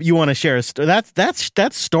want to share a story?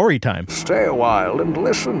 That's story time. Stay a while and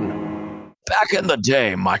listen. Back in the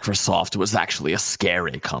day, Microsoft was actually a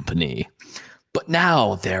scary company. But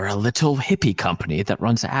now they're a little hippie company that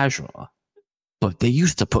runs Azure. But they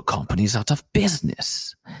used to put companies out of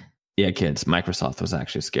business. Yeah, kids, Microsoft was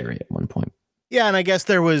actually scary at one point. Yeah, and I guess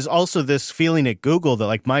there was also this feeling at Google that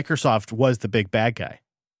like Microsoft was the big bad guy.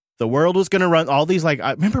 The world was going to run all these,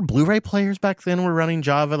 I remember Blu-ray players back then were running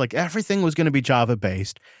Java. Like everything was going to be Java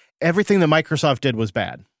based. Everything that Microsoft did was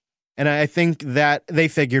bad. And I think that they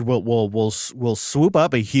figured we'll swoop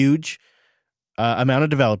up a huge amount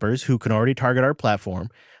of developers who can already target our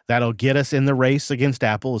platform. That'll get us in the race against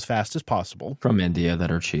Apple as fast as possible. From India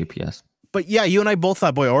that are cheap, yes. But yeah, you and I both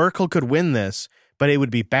thought, boy, Oracle could win this, but it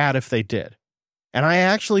would be bad if they did. And I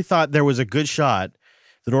actually thought there was a good shot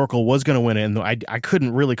that Oracle was going to win it, and I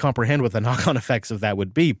couldn't really comprehend what the knock-on effects of that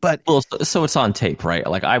would be. But well, so it's on tape, right?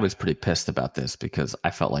 Like I was pretty pissed about this because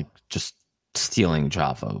I felt like just stealing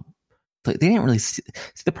Java. They didn't really see,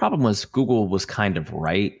 the problem was Google was kind of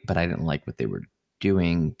right, but I didn't like what they were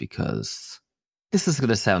doing because this is going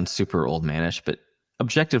to sound super old manish, but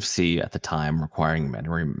Objective-C at the time requiring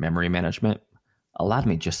memory management allowed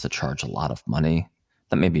me just to charge a lot of money.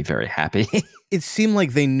 That made me very happy. It seemed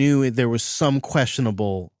like they knew there was some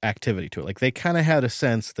questionable activity to it. Like they kind of had a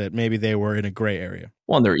sense that maybe they were in a gray area.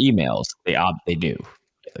 Well, in their emails, they knew.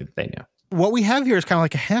 They knew. What we have here is kind of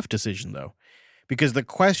like a half decision, though, because the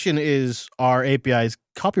question is, are APIs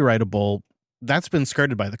copyrightable? That's been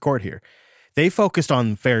skirted by the court here. They focused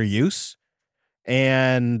on fair use,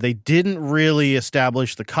 and they didn't really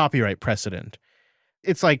establish the copyright precedent.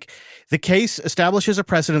 It's like the case establishes a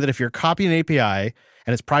precedent that if you're copying an API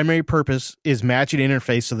and its primary purpose is matching an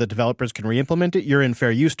interface so that developers can re-implement it, you're in fair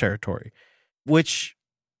use territory, which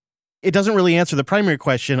it doesn't really answer the primary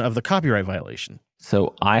question of the copyright violation.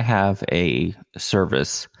 So I have a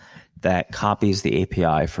service that copies the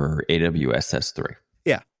API for AWS S3.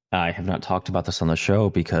 Yeah. I have not talked about this on the show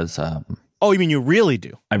because... oh, you mean you really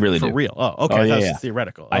do? I really do. For real? Oh, okay. That's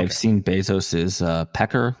theoretical. Okay. I've seen Bezos's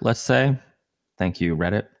pecker, let's say. Thank you,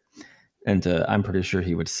 Reddit. And I'm pretty sure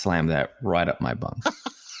he would slam that right up my bum.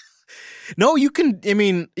 No, you can. I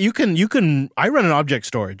mean, you can. I run an object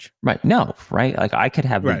storage. Right. No, right? Like I could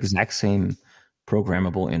have the exact same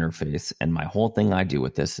programmable interface. And my whole thing I do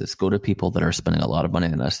with this is go to people that are spending a lot of money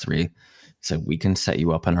on S3. So we can set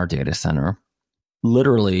you up in our data center.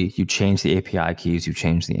 Literally, you change the API keys, you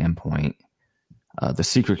change the endpoint, the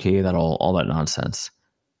secret key, all that nonsense.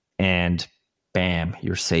 And bam,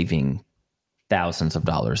 you're saving thousands of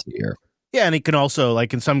dollars a year. Yeah, and it can also,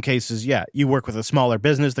 like in some cases, you work with a smaller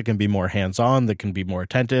business that can be more hands-on, that can be more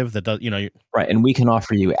attentive, that does, right. And we can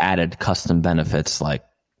offer you added custom benefits like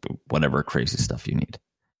whatever crazy stuff you need.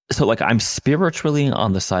 So like I'm spiritually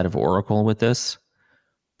on the side of Oracle with this,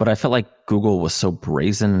 but I felt like Google was so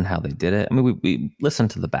brazen in how they did it. I mean, we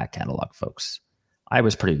listened to the back catalog, folks. I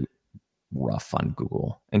was pretty rough on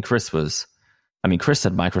Google. And Chris said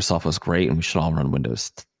Microsoft was great and we should all run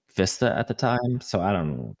Windows Vista at the time. So I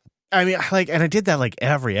don't know. I mean, and I did that like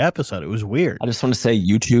every episode. It was weird. I just want to say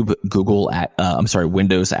YouTube, Google,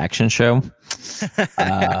 Windows Action Show.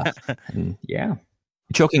 Yeah.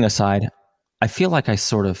 Joking aside, I feel like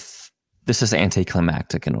this is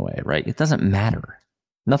anticlimactic in a way, right? It doesn't matter.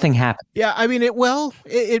 Nothing happened. Yeah, I mean,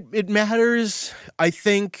 it matters. I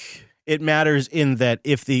think it matters in that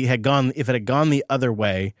if it had gone the other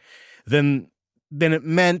way, then it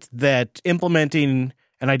meant that implementing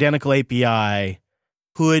an identical API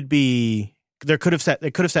could have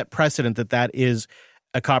set precedent that is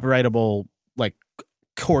a copyrightable like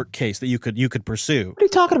court case that you could pursue. What are you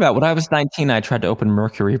talking about? When I was 19, I tried to open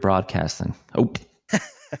Mercury Broadcasting. Oh.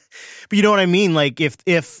 But you know what I mean? Like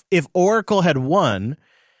if Oracle had won,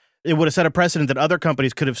 it would have set a precedent that other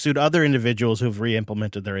companies could have sued other individuals who've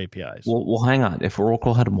re-implemented their APIs. Well, hang on. If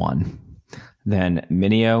Oracle had won, then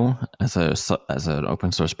Minio as an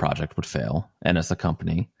open source project would fail, and as a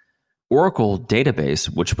company, Oracle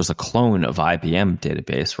database, which was a clone of IBM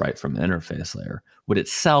database, right, from the interface layer, would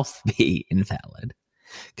itself be invalid.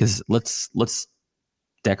 Because let's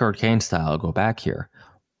Deckard Cain style go back here.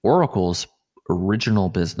 Oracle's original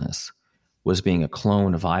business was being a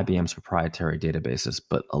clone of IBM's proprietary databases,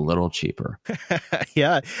 but a little cheaper.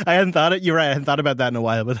 Yeah, I hadn't thought you're right. I hadn't thought about that in a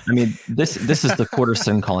while. But I mean, this is the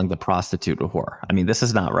Quarterson calling the prostitute a whore. I mean, this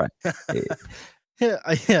is not right.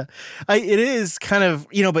 Yeah. It is kind of,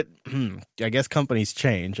 but I guess companies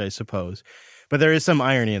change, I suppose. But there is some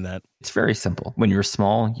irony in that. It's very simple. When you're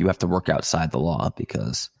small, you have to work outside the law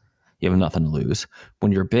because you have nothing to lose.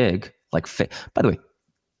 When you're big, by the way,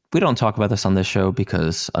 we don't talk about this on this show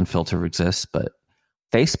because Unfiltered exists, but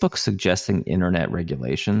Facebook suggesting internet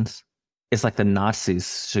regulations is like the Nazis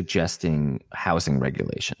suggesting housing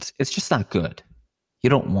regulations. It's just not good. You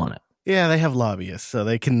don't want it. Yeah, they have lobbyists, so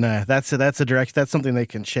they can. That's something they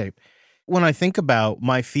can shape. When I think about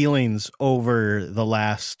my feelings over the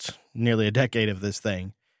last nearly a decade of this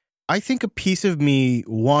thing, I think a piece of me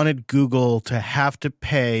wanted Google to have to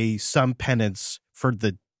pay some penance for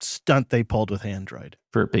the stunt they pulled with Android.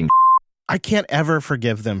 For it being I can't ever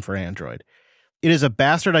forgive them for Android. It is a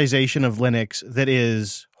bastardization of Linux that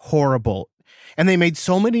is horrible. And they made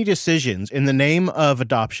so many decisions in the name of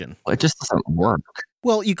adoption. it just doesn't work.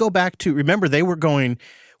 Well, you go back to, remember, they were going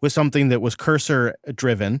with something that was cursor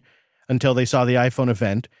driven until they saw the iPhone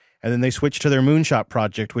event. And then they switched to their Moonshot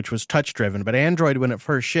project, which was touch driven. But Android, when it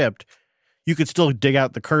first shipped, you could still dig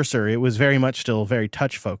out the cursor. It was very much still very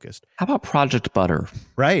touch focused. How about Project Butter?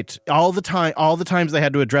 Right. All the times they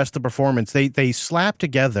had to address the performance, they slapped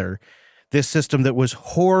together this system that was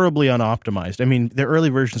horribly unoptimized. I mean, the early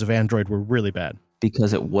versions of Android were really bad.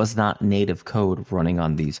 Because it was not native code running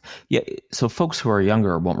on these. Yeah, so folks who are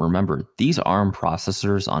younger won't remember, these ARM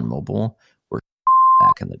processors on mobile were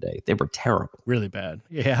back in the day. They were terrible. Really bad.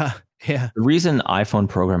 Yeah. Yeah. The reason iPhone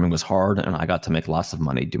programming was hard and I got to make lots of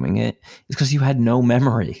money doing it is because you had no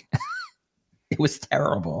memory. It was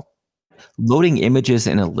terrible. Loading images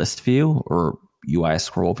in a list view or UI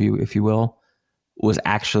scroll view, if you will, was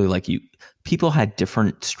actually like people had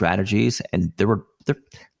different strategies, and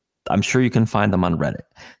I'm sure you can find them on Reddit.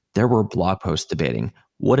 There were blog posts debating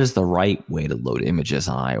what is the right way to load images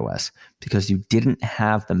on iOS because you didn't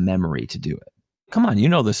have the memory to do it. Come on, you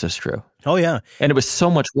know this is true. Oh, yeah. And it was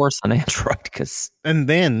so much worse on Android because... And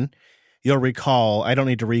then you'll recall, I don't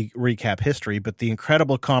need to recap history, but the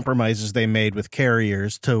incredible compromises they made with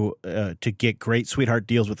carriers to get great sweetheart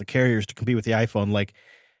deals with the carriers to compete with the iPhone, like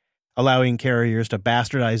allowing carriers to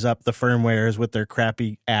bastardize up the firmwares with their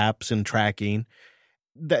crappy apps and tracking.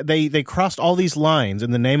 They crossed all these lines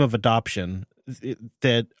in the name of adoption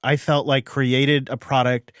that I felt like created a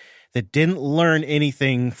product that didn't learn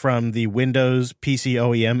anything from the Windows PC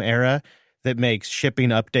OEM era that makes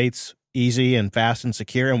shipping updates easy and fast and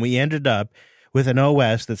secure. And we ended up with an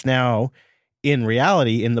OS that's now, in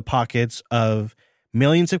reality, in the pockets of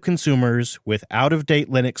millions of consumers with out-of-date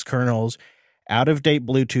Linux kernels, out-of-date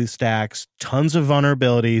Bluetooth stacks, tons of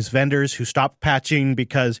vulnerabilities, vendors who stopped patching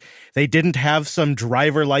because they didn't have some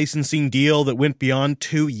driver licensing deal that went beyond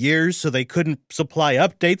 2 years, so they couldn't supply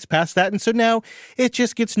updates past that. And so now it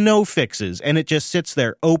just gets no fixes, and it just sits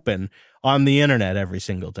there open on the internet every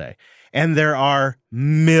single day. And there are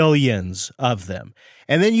millions of them.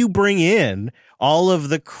 And then you bring in all of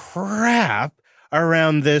the crap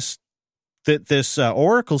around this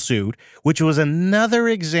Oracle suit, which was another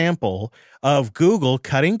example of Google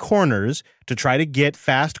cutting corners to try to get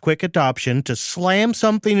fast, quick adoption, to slam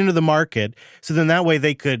something into the market. So then that way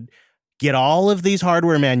they could get all of these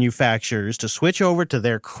hardware manufacturers to switch over to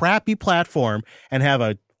their crappy platform and have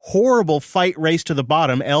a horrible fight race to the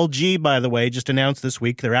bottom. LG, by the way, just announced this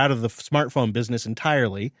week they're out of the smartphone business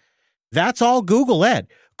entirely. That's all Google led.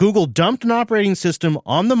 Google dumped an operating system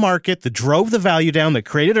on the market that drove the value down, that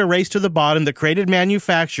created a race to the bottom, that created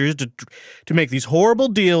manufacturers to make these horrible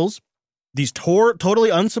deals, these totally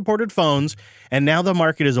unsupported phones, and now the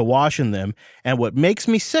market is awash in them. And what makes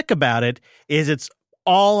me sick about it is it's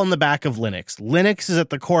all on the back of Linux. Linux is at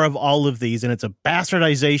the core of all of these, and it's a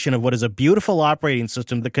bastardization of what is a beautiful operating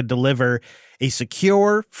system that could deliver a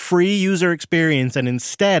secure, free user experience, and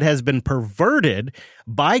instead has been perverted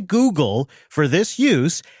by Google for this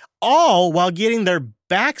use, all while getting their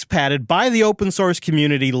backs patted by the open source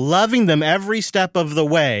community, loving them every step of the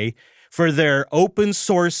way for their open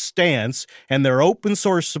source stance and their open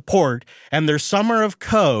source support and their summer of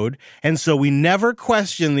code. And so we never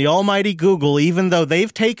question the almighty Google, even though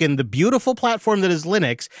they've taken the beautiful platform that is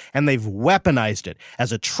Linux and they've weaponized it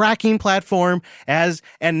as a tracking platform,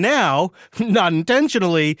 and now, not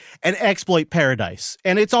intentionally, an exploit paradise.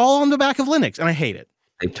 And it's all on the back of Linux, and I hate it.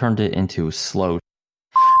 They've turned it into slow.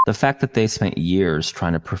 The fact that they spent years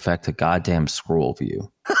trying to perfect a goddamn scroll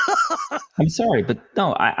view. I'm sorry, but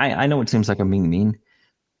no, I know it seems like a mean,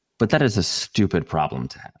 but that is a stupid problem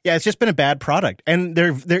to have. Yeah, it's just been a bad product. And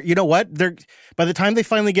they're you know what? By the time they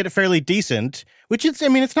finally get it fairly decent, which it's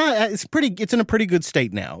in a pretty good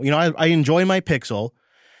state now. You know, I enjoy my Pixel,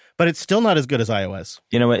 but it's still not as good as iOS.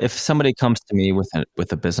 You know, if somebody comes to me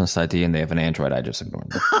with a business idea and they have an Android, I just ignore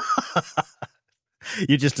them.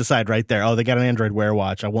 You just decide right there, oh, they got an Android Wear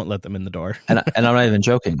watch. I won't let them in the door. and I'm not even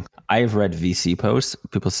joking. I've read VC posts.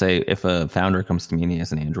 People say if a founder comes to me and he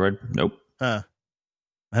has an Android, nope. I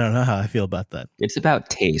don't know how I feel about that. It's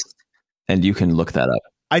about taste, and you can look that up.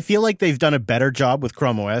 I feel like they've done a better job with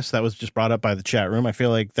Chrome OS. That was just brought up by the chat room. I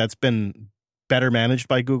feel like that's been better managed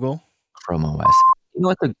by Google. Chrome OS. You know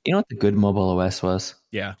what the good mobile OS was?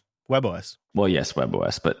 Yeah, WebOS. Well, yes,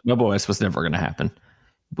 WebOS, but WebOS was never going to happen.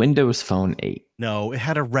 Windows Phone 8. No, it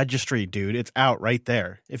had a registry, dude. It's out right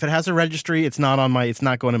there. If it has a registry, it's not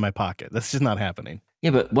going in my pocket. That's just not happening.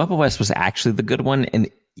 Yeah, but WebOS was actually the good one, and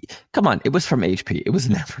Come on, it was from HP. It was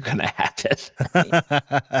never going to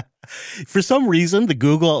happen. For some reason, the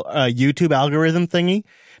Google YouTube algorithm thingy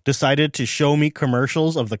decided to show me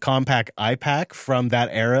commercials of the Compaq iPAQ from that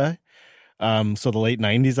era. So the late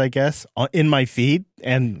 90s, I guess, in my feed.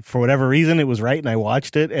 And for whatever reason, it was right. And I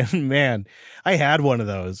watched it. And man, I had one of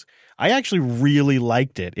those. I actually really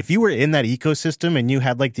liked it. If you were in that ecosystem and you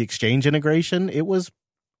had like the Exchange integration, it was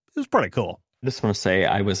pretty cool. I just want to say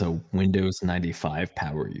I was a Windows 95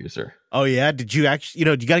 power user. Oh, yeah? Did you actually,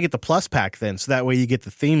 you got to get the Plus pack then. So that way you get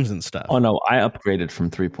the themes and stuff. Oh, no, I upgraded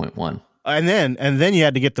from 3.1. And then you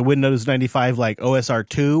had to get the Windows 95 like OSR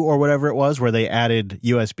 2 or whatever it was, where they added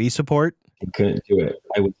USB support. I couldn't do it.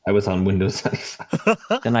 I was on Windows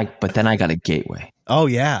 95. then I got a gateway. Oh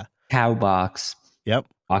yeah, Cowbox. Yep.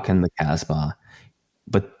 Rocking the Casbah.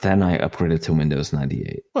 But then I upgraded to Windows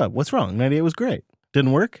 98. What's wrong? 98 was great.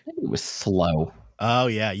 Didn't work? It was slow. Oh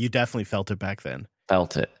yeah, you definitely felt it back then.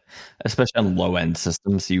 Felt it, especially on low end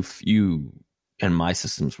systems. You and my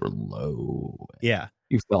systems were low. Yeah,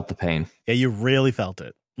 you felt the pain. Yeah, you really felt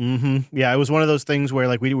it. Mm-hmm. Yeah, it was one of those things where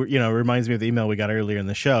like we were, it reminds me of the email we got earlier in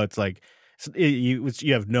the show. It's like you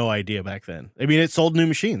have no idea back then. I mean, it sold new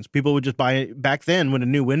machines. People would just buy back then when a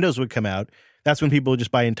new Windows would come out. That's when people would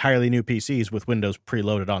just buy entirely new PCs with Windows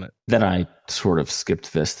preloaded on it. Then I sort of skipped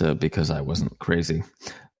Vista because I wasn't crazy.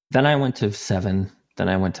 Then I went to 7. Then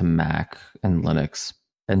I went to Mac and Linux.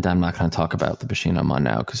 And I'm not going to talk about the machine I'm on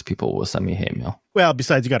now because people will send me hate mail. Well,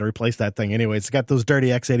 besides, you got to replace that thing anyway. It's got those dirty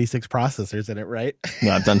x86 processors in it, right?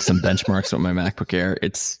 Yeah, I've done some benchmarks with my MacBook Air.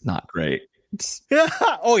 It's not great.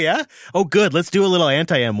 Oh, yeah? Oh, good. Let's do a little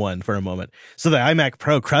anti-M1 for a moment. So the iMac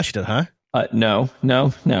Pro crushed it, huh? No.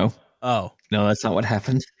 Oh. No, that's not what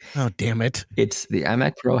happened. Oh, damn it. It's the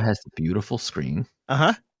iMac Pro has a beautiful screen.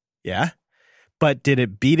 Uh-huh. Yeah. But did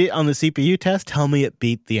it beat it on the CPU test? Tell me it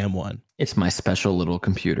beat the M1. It's my special little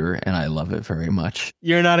computer, and I love it very much.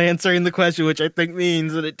 You're not answering the question, which I think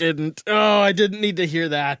means that it didn't. Oh, I didn't need to hear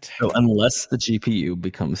that. So unless the GPU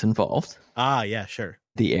becomes involved. Ah, yeah, sure.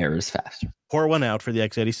 The Air is faster. Pour one out for the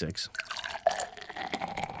x86.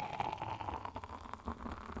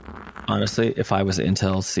 Honestly, if I was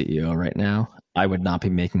Intel's CEO right now, I would not be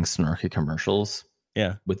making snarky commercials.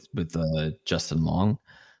 Yeah, with Justin Long.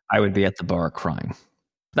 I would be at the bar crying.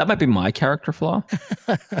 That might be my character flaw.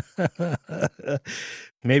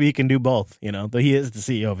 Maybe he can do both. Though he is the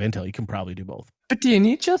CEO of Intel, he can probably do both. But do you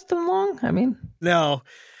need Justin Long? I mean, no,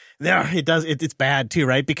 it does. It's bad too,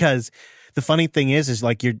 right? Because the funny thing is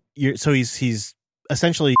like you're so he's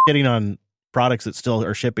essentially shitting on products that still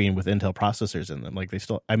are shipping with Intel processors in them. Like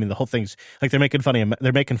the whole thing's like they're making fun of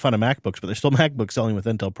MacBooks, but they're still MacBooks selling with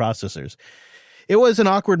Intel processors. It was an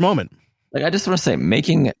awkward moment. Like, I just want to say,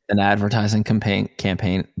 making an advertising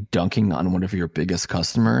campaign dunking on one of your biggest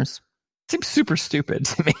customers seems super stupid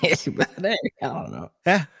to me. But hey, I don't know.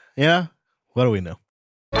 Yeah. What do we know?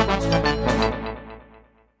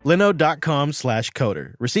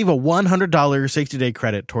 Linode.com/coder. Receive a $100 60-day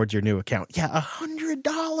credit towards your new account. Yeah,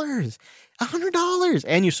 $100. $100.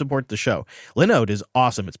 And you support the show. Linode is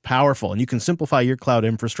awesome. It's powerful, and you can simplify your cloud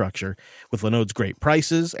infrastructure with Linode's great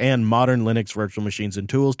prices and modern Linux virtual machines and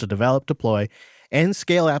tools to develop, deploy, and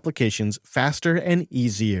scale applications faster and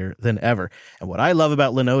easier than ever. And what I love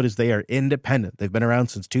about Linode is they are independent. They've been around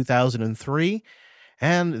since 2003.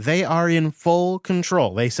 And they are in full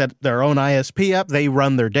control. They set their own ISP up. They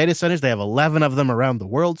run their data centers. They have 11 of them around the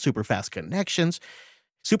world, super fast connections,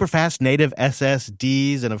 super fast native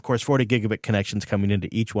SSDs, and of course 40 gigabit connections coming into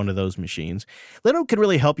each one of those machines. Linode can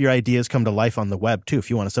really help your ideas come to life on the web too. If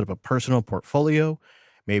you want to set up a personal portfolio,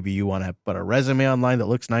 maybe you want to put a resume online that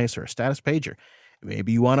looks nice or a status page, or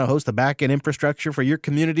maybe you want to host the backend infrastructure for your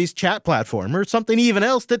community's chat platform or something even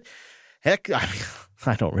else that, heck,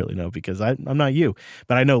 I don't really know because I'm not you,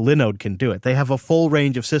 but I know Linode can do it. They have a full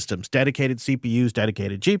range of systems, dedicated CPUs,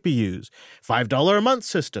 dedicated GPUs, $5 a month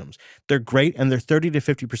systems. They're great, and they're 30 to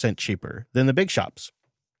 50% cheaper than the big shops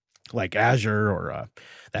like Azure or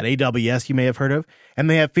that AWS you may have heard of. And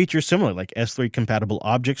they have features similar like S3 compatible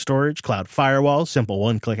object storage, cloud firewall, simple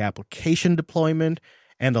one-click application deployment,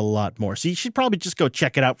 and a lot more. So you should probably just go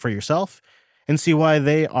check it out for yourself and see why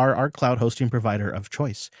they are our cloud hosting provider of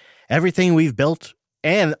choice. Everything we've built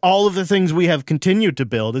and all of the things we have continued to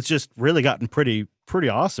build, it's just really gotten pretty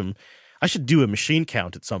awesome. I should do a machine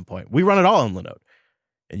count at some point. We run it all on Linode.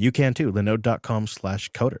 And you can too,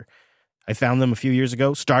 linode.com/coder. I found them a few years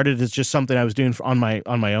ago, started as just something I was doing on my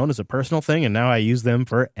own as a personal thing, and now I use them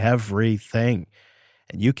for everything.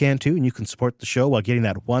 And you can too, and you can support the show while getting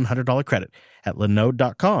that $100 credit at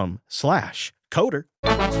linode.com/coder.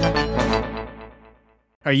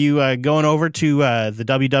 Are you going over to the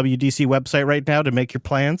WWDC website right now to make your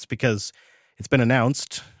plans? Because it's been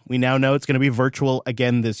announced. We now know it's going to be virtual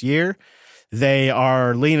again this year. They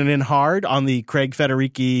are leaning in hard on the Craig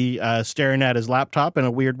Federighi staring at his laptop in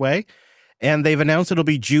a weird way. And they've announced it'll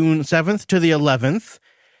be June 7th to the 11th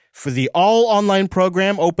for the all-online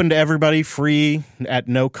program, open to everybody, free, at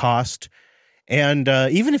no cost. And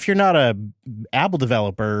even if you're not a Apple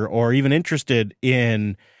developer or even interested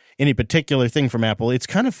in any particular thing from Apple, it's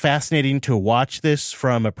kind of fascinating to watch this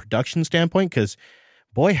from a production standpoint because,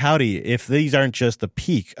 boy, howdy, if these aren't just the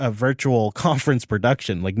peak of virtual conference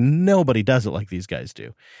production, like nobody does it like these guys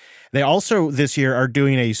do. They also this year are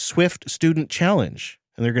doing a Swift Student Challenge,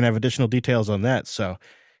 and they're going to have additional details on that. So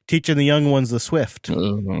teaching the young ones the Swift.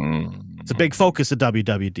 It's a big focus at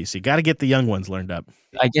WWDC. Got to get the young ones learned up.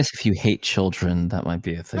 I guess if you hate children, that might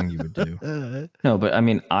be a thing you would do. No, but I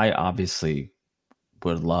mean, I obviously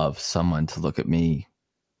would love someone to look at me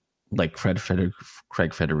like Craig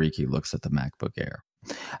Federighi looks at the MacBook Air.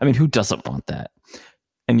 I mean, who doesn't want that?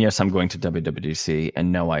 And yes, I'm going to WWDC,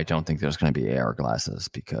 and no, I don't think there's going to be AR glasses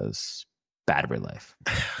because battery life.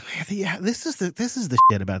 Yeah, this is the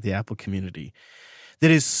shit about the Apple community that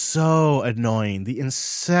is so annoying. The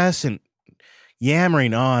incessant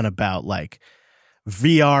yammering on about like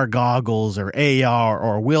VR goggles or AR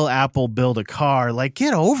or will Apple build a car? Like,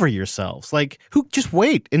 get over yourselves. Like, who just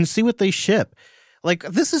wait and see what they ship. Like,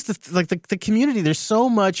 this is the community. There's so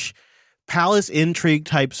much palace intrigue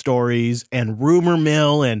type stories and rumor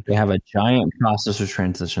mill, and they have a giant processor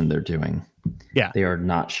transition they're doing. Yeah, they are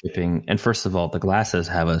not shipping. And first of all, the glasses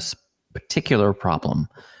have a particular problem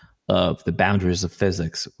of the boundaries of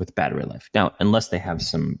physics with battery life. Now, unless they have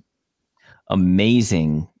some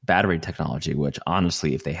amazing battery technology, which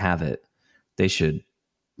honestly, if they have it, they should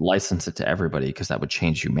license it to everybody because that would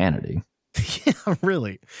change humanity. Yeah,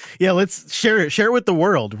 really. Yeah, let's share it with the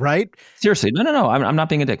world, right? Seriously, no. I'm not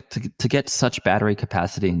being a dick. To get such battery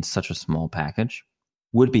capacity in such a small package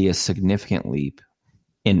would be a significant leap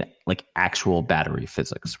in like actual battery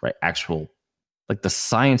physics, right? Actual, like the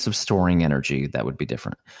science of storing energy, that would be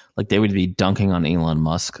different. Like they would be dunking on Elon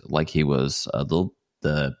Musk like he was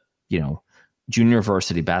the junior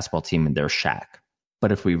varsity basketball team in their shack.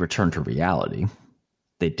 But if we return to reality,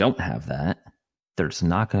 they don't have that. There's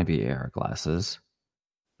not going to be AR glasses.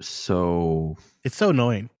 So it's so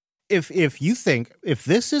annoying. If you think if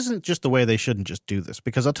this isn't just the way, they shouldn't just do this,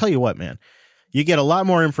 because I'll tell you what, man, you get a lot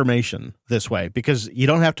more information this way because you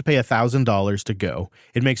don't have to pay $1,000 to go.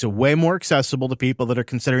 It makes it way more accessible to people that are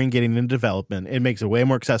considering getting into development. It makes it way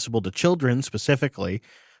more accessible to children specifically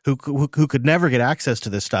who could never get access to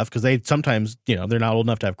this stuff because they sometimes, they're not old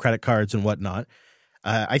enough to have credit cards and whatnot.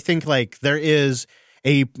 I think like there is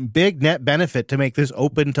a big net benefit to make this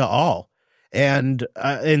open to all. And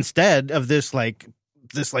instead of this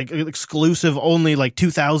exclusive only like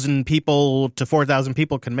 2,000 people to 4,000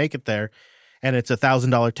 people can make it there, and it's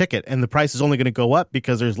 $1,000 ticket, and the price is only going to go up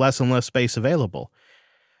because there's less and less space available.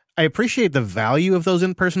 I appreciate the value of those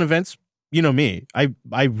in-person events. You know me,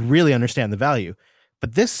 I really understand the value,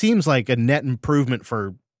 but this seems like a net improvement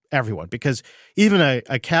for everyone because even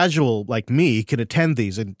a casual like me can attend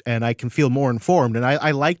these and I can feel more informed, and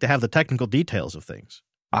I like to have the technical details of things.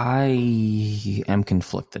 I am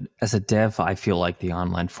conflicted. As a dev, I feel like the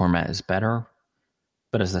online format is better,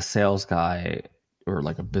 but as a sales guy or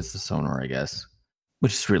like a business owner, I guess,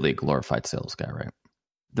 which is really a glorified sales guy, right?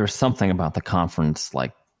 There's something about the conference,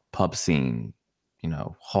 like pub scene,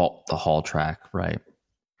 the hall track, right?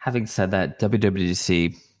 Having said that,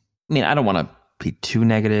 WWDC, I mean, I don't want to be too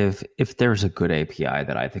negative. If there's a good API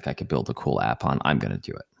that I think I could build a cool app on, I'm going to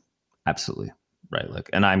do it. Absolutely. Right.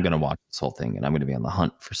 And I'm going to watch this whole thing and I'm going to be on the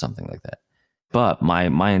hunt for something like that. But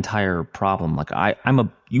my entire problem, like I'm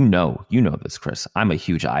a, you know this, Chris, I'm a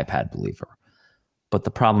huge iPad believer, but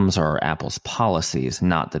the problems are Apple's policies,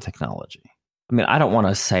 not the technology. I mean, I don't want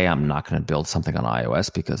to say I'm not going to build something on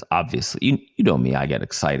iOS because obviously, you know me, I get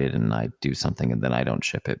excited and I do something and then I don't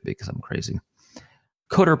ship it because I'm crazy.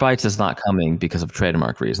 Coder Bytes is not coming because of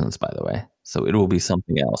trademark reasons, by the way. So it will be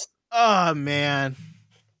something else. Oh, man.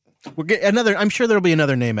 I'm sure there'll be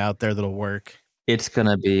another name out there that'll work. It's going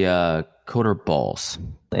to be Coder Balls.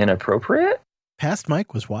 Inappropriate? Past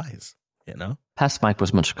Mike was wise, Past Mike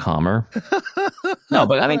was much calmer. No,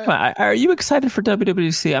 but I mean, come on. Are you excited for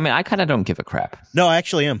WWDC? I mean, I kind of don't give a crap. No, I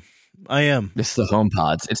actually am. I am. It's the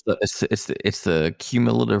HomePods. It's the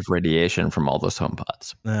cumulative radiation from all those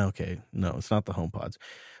HomePods. Okay, no, it's not the HomePods,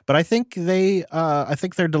 but I think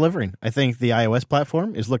they're delivering. I think the iOS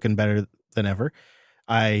platform is looking better than ever.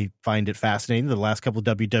 I find it fascinating. The last couple of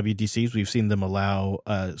WWDCs, we've seen them allow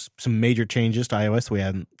some major changes to iOS we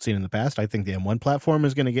hadn't seen in the past. I think the M1 platform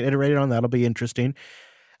is going to get iterated on. That'll be interesting.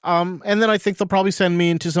 And then I think they'll probably send me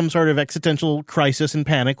into some sort of existential crisis and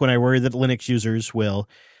panic when I worry that Linux users will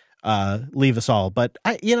leave us all. But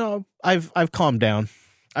I've calmed down.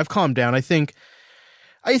 I think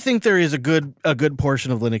there is a good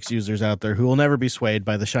portion of Linux users out there who will never be swayed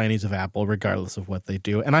by the shinies of Apple, regardless of what they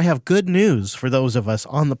do. And I have good news for those of us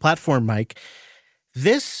on the platform, Mike.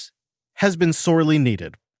 This has been sorely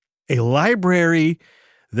needed. A library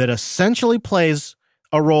that essentially plays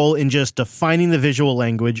a role in just defining the visual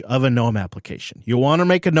language of a GNOME application. You want to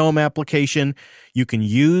make a GNOME application, you can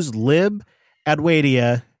use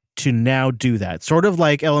libadwaita to now do that. Sort of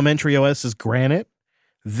like Elementary OS's Granite.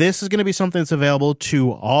 This is going to be something that's available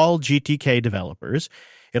to all GTK developers.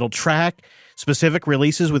 It'll track specific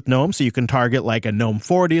releases with GNOME, so you can target like a GNOME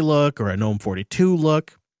 40 look or a GNOME 42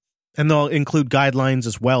 look, and they'll include guidelines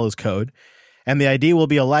as well as code. And the idea will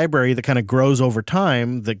be a library that kind of grows over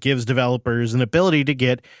time that gives developers an ability to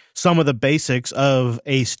get some of the basics of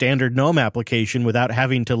a standard GNOME application without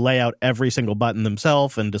having to lay out every single button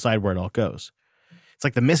themselves and decide where it all goes. It's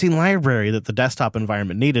like the missing library that the desktop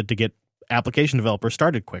environment needed to get application developers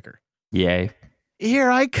started quicker. Yay.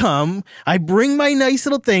 Here I come. I bring my nice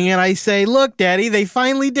little thing and I say, look, Daddy, they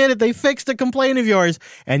finally did it. They fixed a complaint of yours.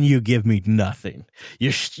 And you give me nothing.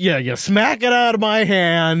 You smack it out of my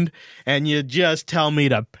hand and you just tell me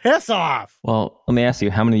to piss off. Well, let me ask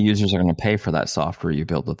you, how many users are going to pay for that software you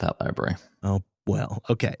build with that library? Oh, well,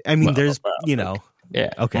 okay. I mean, Yeah.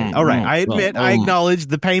 Okay. All right. I admit, I acknowledge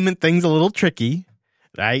the payment thing's a little tricky.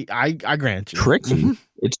 I grant you. Tricky?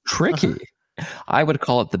 It's tricky. I would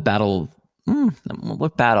call it the battle.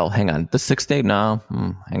 What battle? Hang on. The 6 day? No.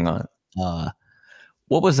 Hang on.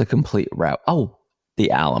 What was the complete route? Oh,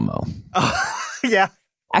 the Alamo. Yeah.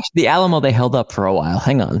 Actually, the Alamo they held up for a while.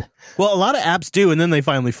 Hang on. Well, a lot of apps do, and then they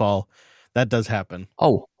finally fall. That does happen.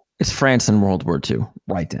 Oh, it's France in World War II.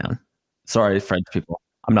 Write down. Sorry, French people.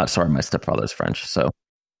 I'm not sorry. My stepfather's French, so.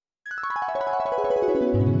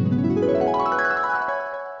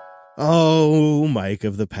 Oh, Mike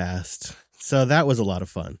of the past. So that was a lot of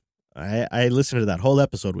fun. I listened to that whole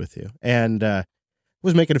episode with you and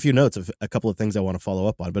was making a few notes of a couple of things I want to follow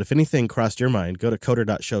up on. But if anything crossed your mind, go to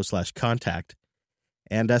coder.show/contact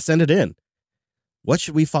and send it in. What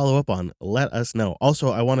should we follow up on? Let us know.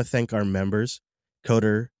 Also, I want to thank our members,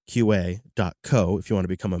 coderqa.co, if you want to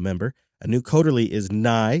become a member. A new Coderly is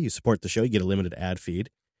nigh. You support the show, you get a limited ad feed.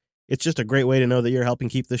 It's just a great way to know that you're helping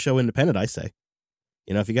keep the show independent, I say.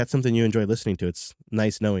 You know, if you got something you enjoy listening to, it's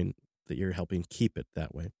nice knowing that you're helping keep it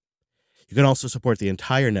that way. You can also support the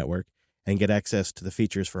entire network and get access to the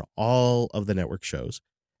features for all of the network shows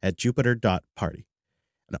at jupiter.party.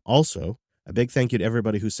 And also, a big thank you to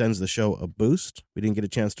everybody who sends the show a boost. We didn't get a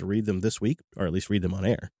chance to read them this week, or at least read them on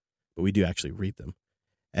air, but we do actually read them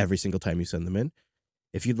every single time you send them in.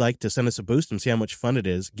 If you'd like to send us a boost and see how much fun it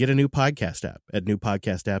is, get a new podcast app at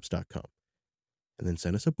newpodcastapps.com. And then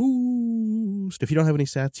send us a boost. If you don't have any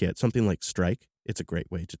sats yet, something like Strike, it's a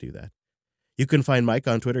great way to do that. You can find Mike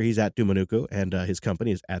on Twitter. He's at Dumanuku, and his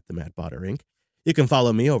company is at the Matt Botter Inc. You can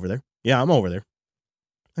follow me over there. Yeah, I'm over there.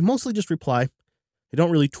 I mostly just reply. I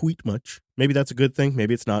don't really tweet much. Maybe that's a good thing.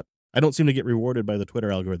 Maybe it's not. I don't seem to get rewarded by the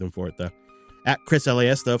Twitter algorithm for it, though. At Chris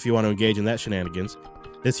LAS, though, if you want to engage in that shenanigans.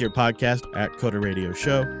 This here podcast at Coder Radio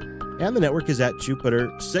Show. And the network is at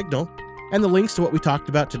Jupiter Signal. And the links to what we talked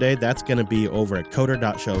about today, that's going to be over at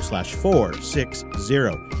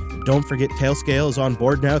coder.show/460. Don't forget Tailscale is on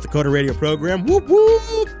board now at the Coder Radio program. Whoop,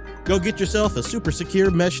 whoop! Go get yourself a super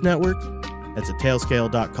secure mesh network. That's at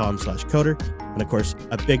tailscale.com/coder. And of course,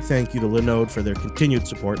 a big thank you to Linode for their continued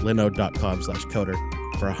support, linode.com/coder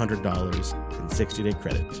for $100 and 60-day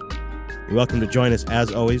credit. You're welcome to join us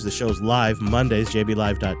as always. The show's live Mondays,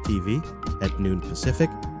 jblive.tv at noon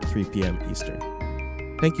Pacific, 3 p.m. Eastern.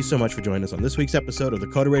 Thank you so much for joining us on this week's episode of the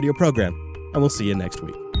Coder Radio program, and we'll see you next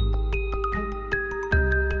week.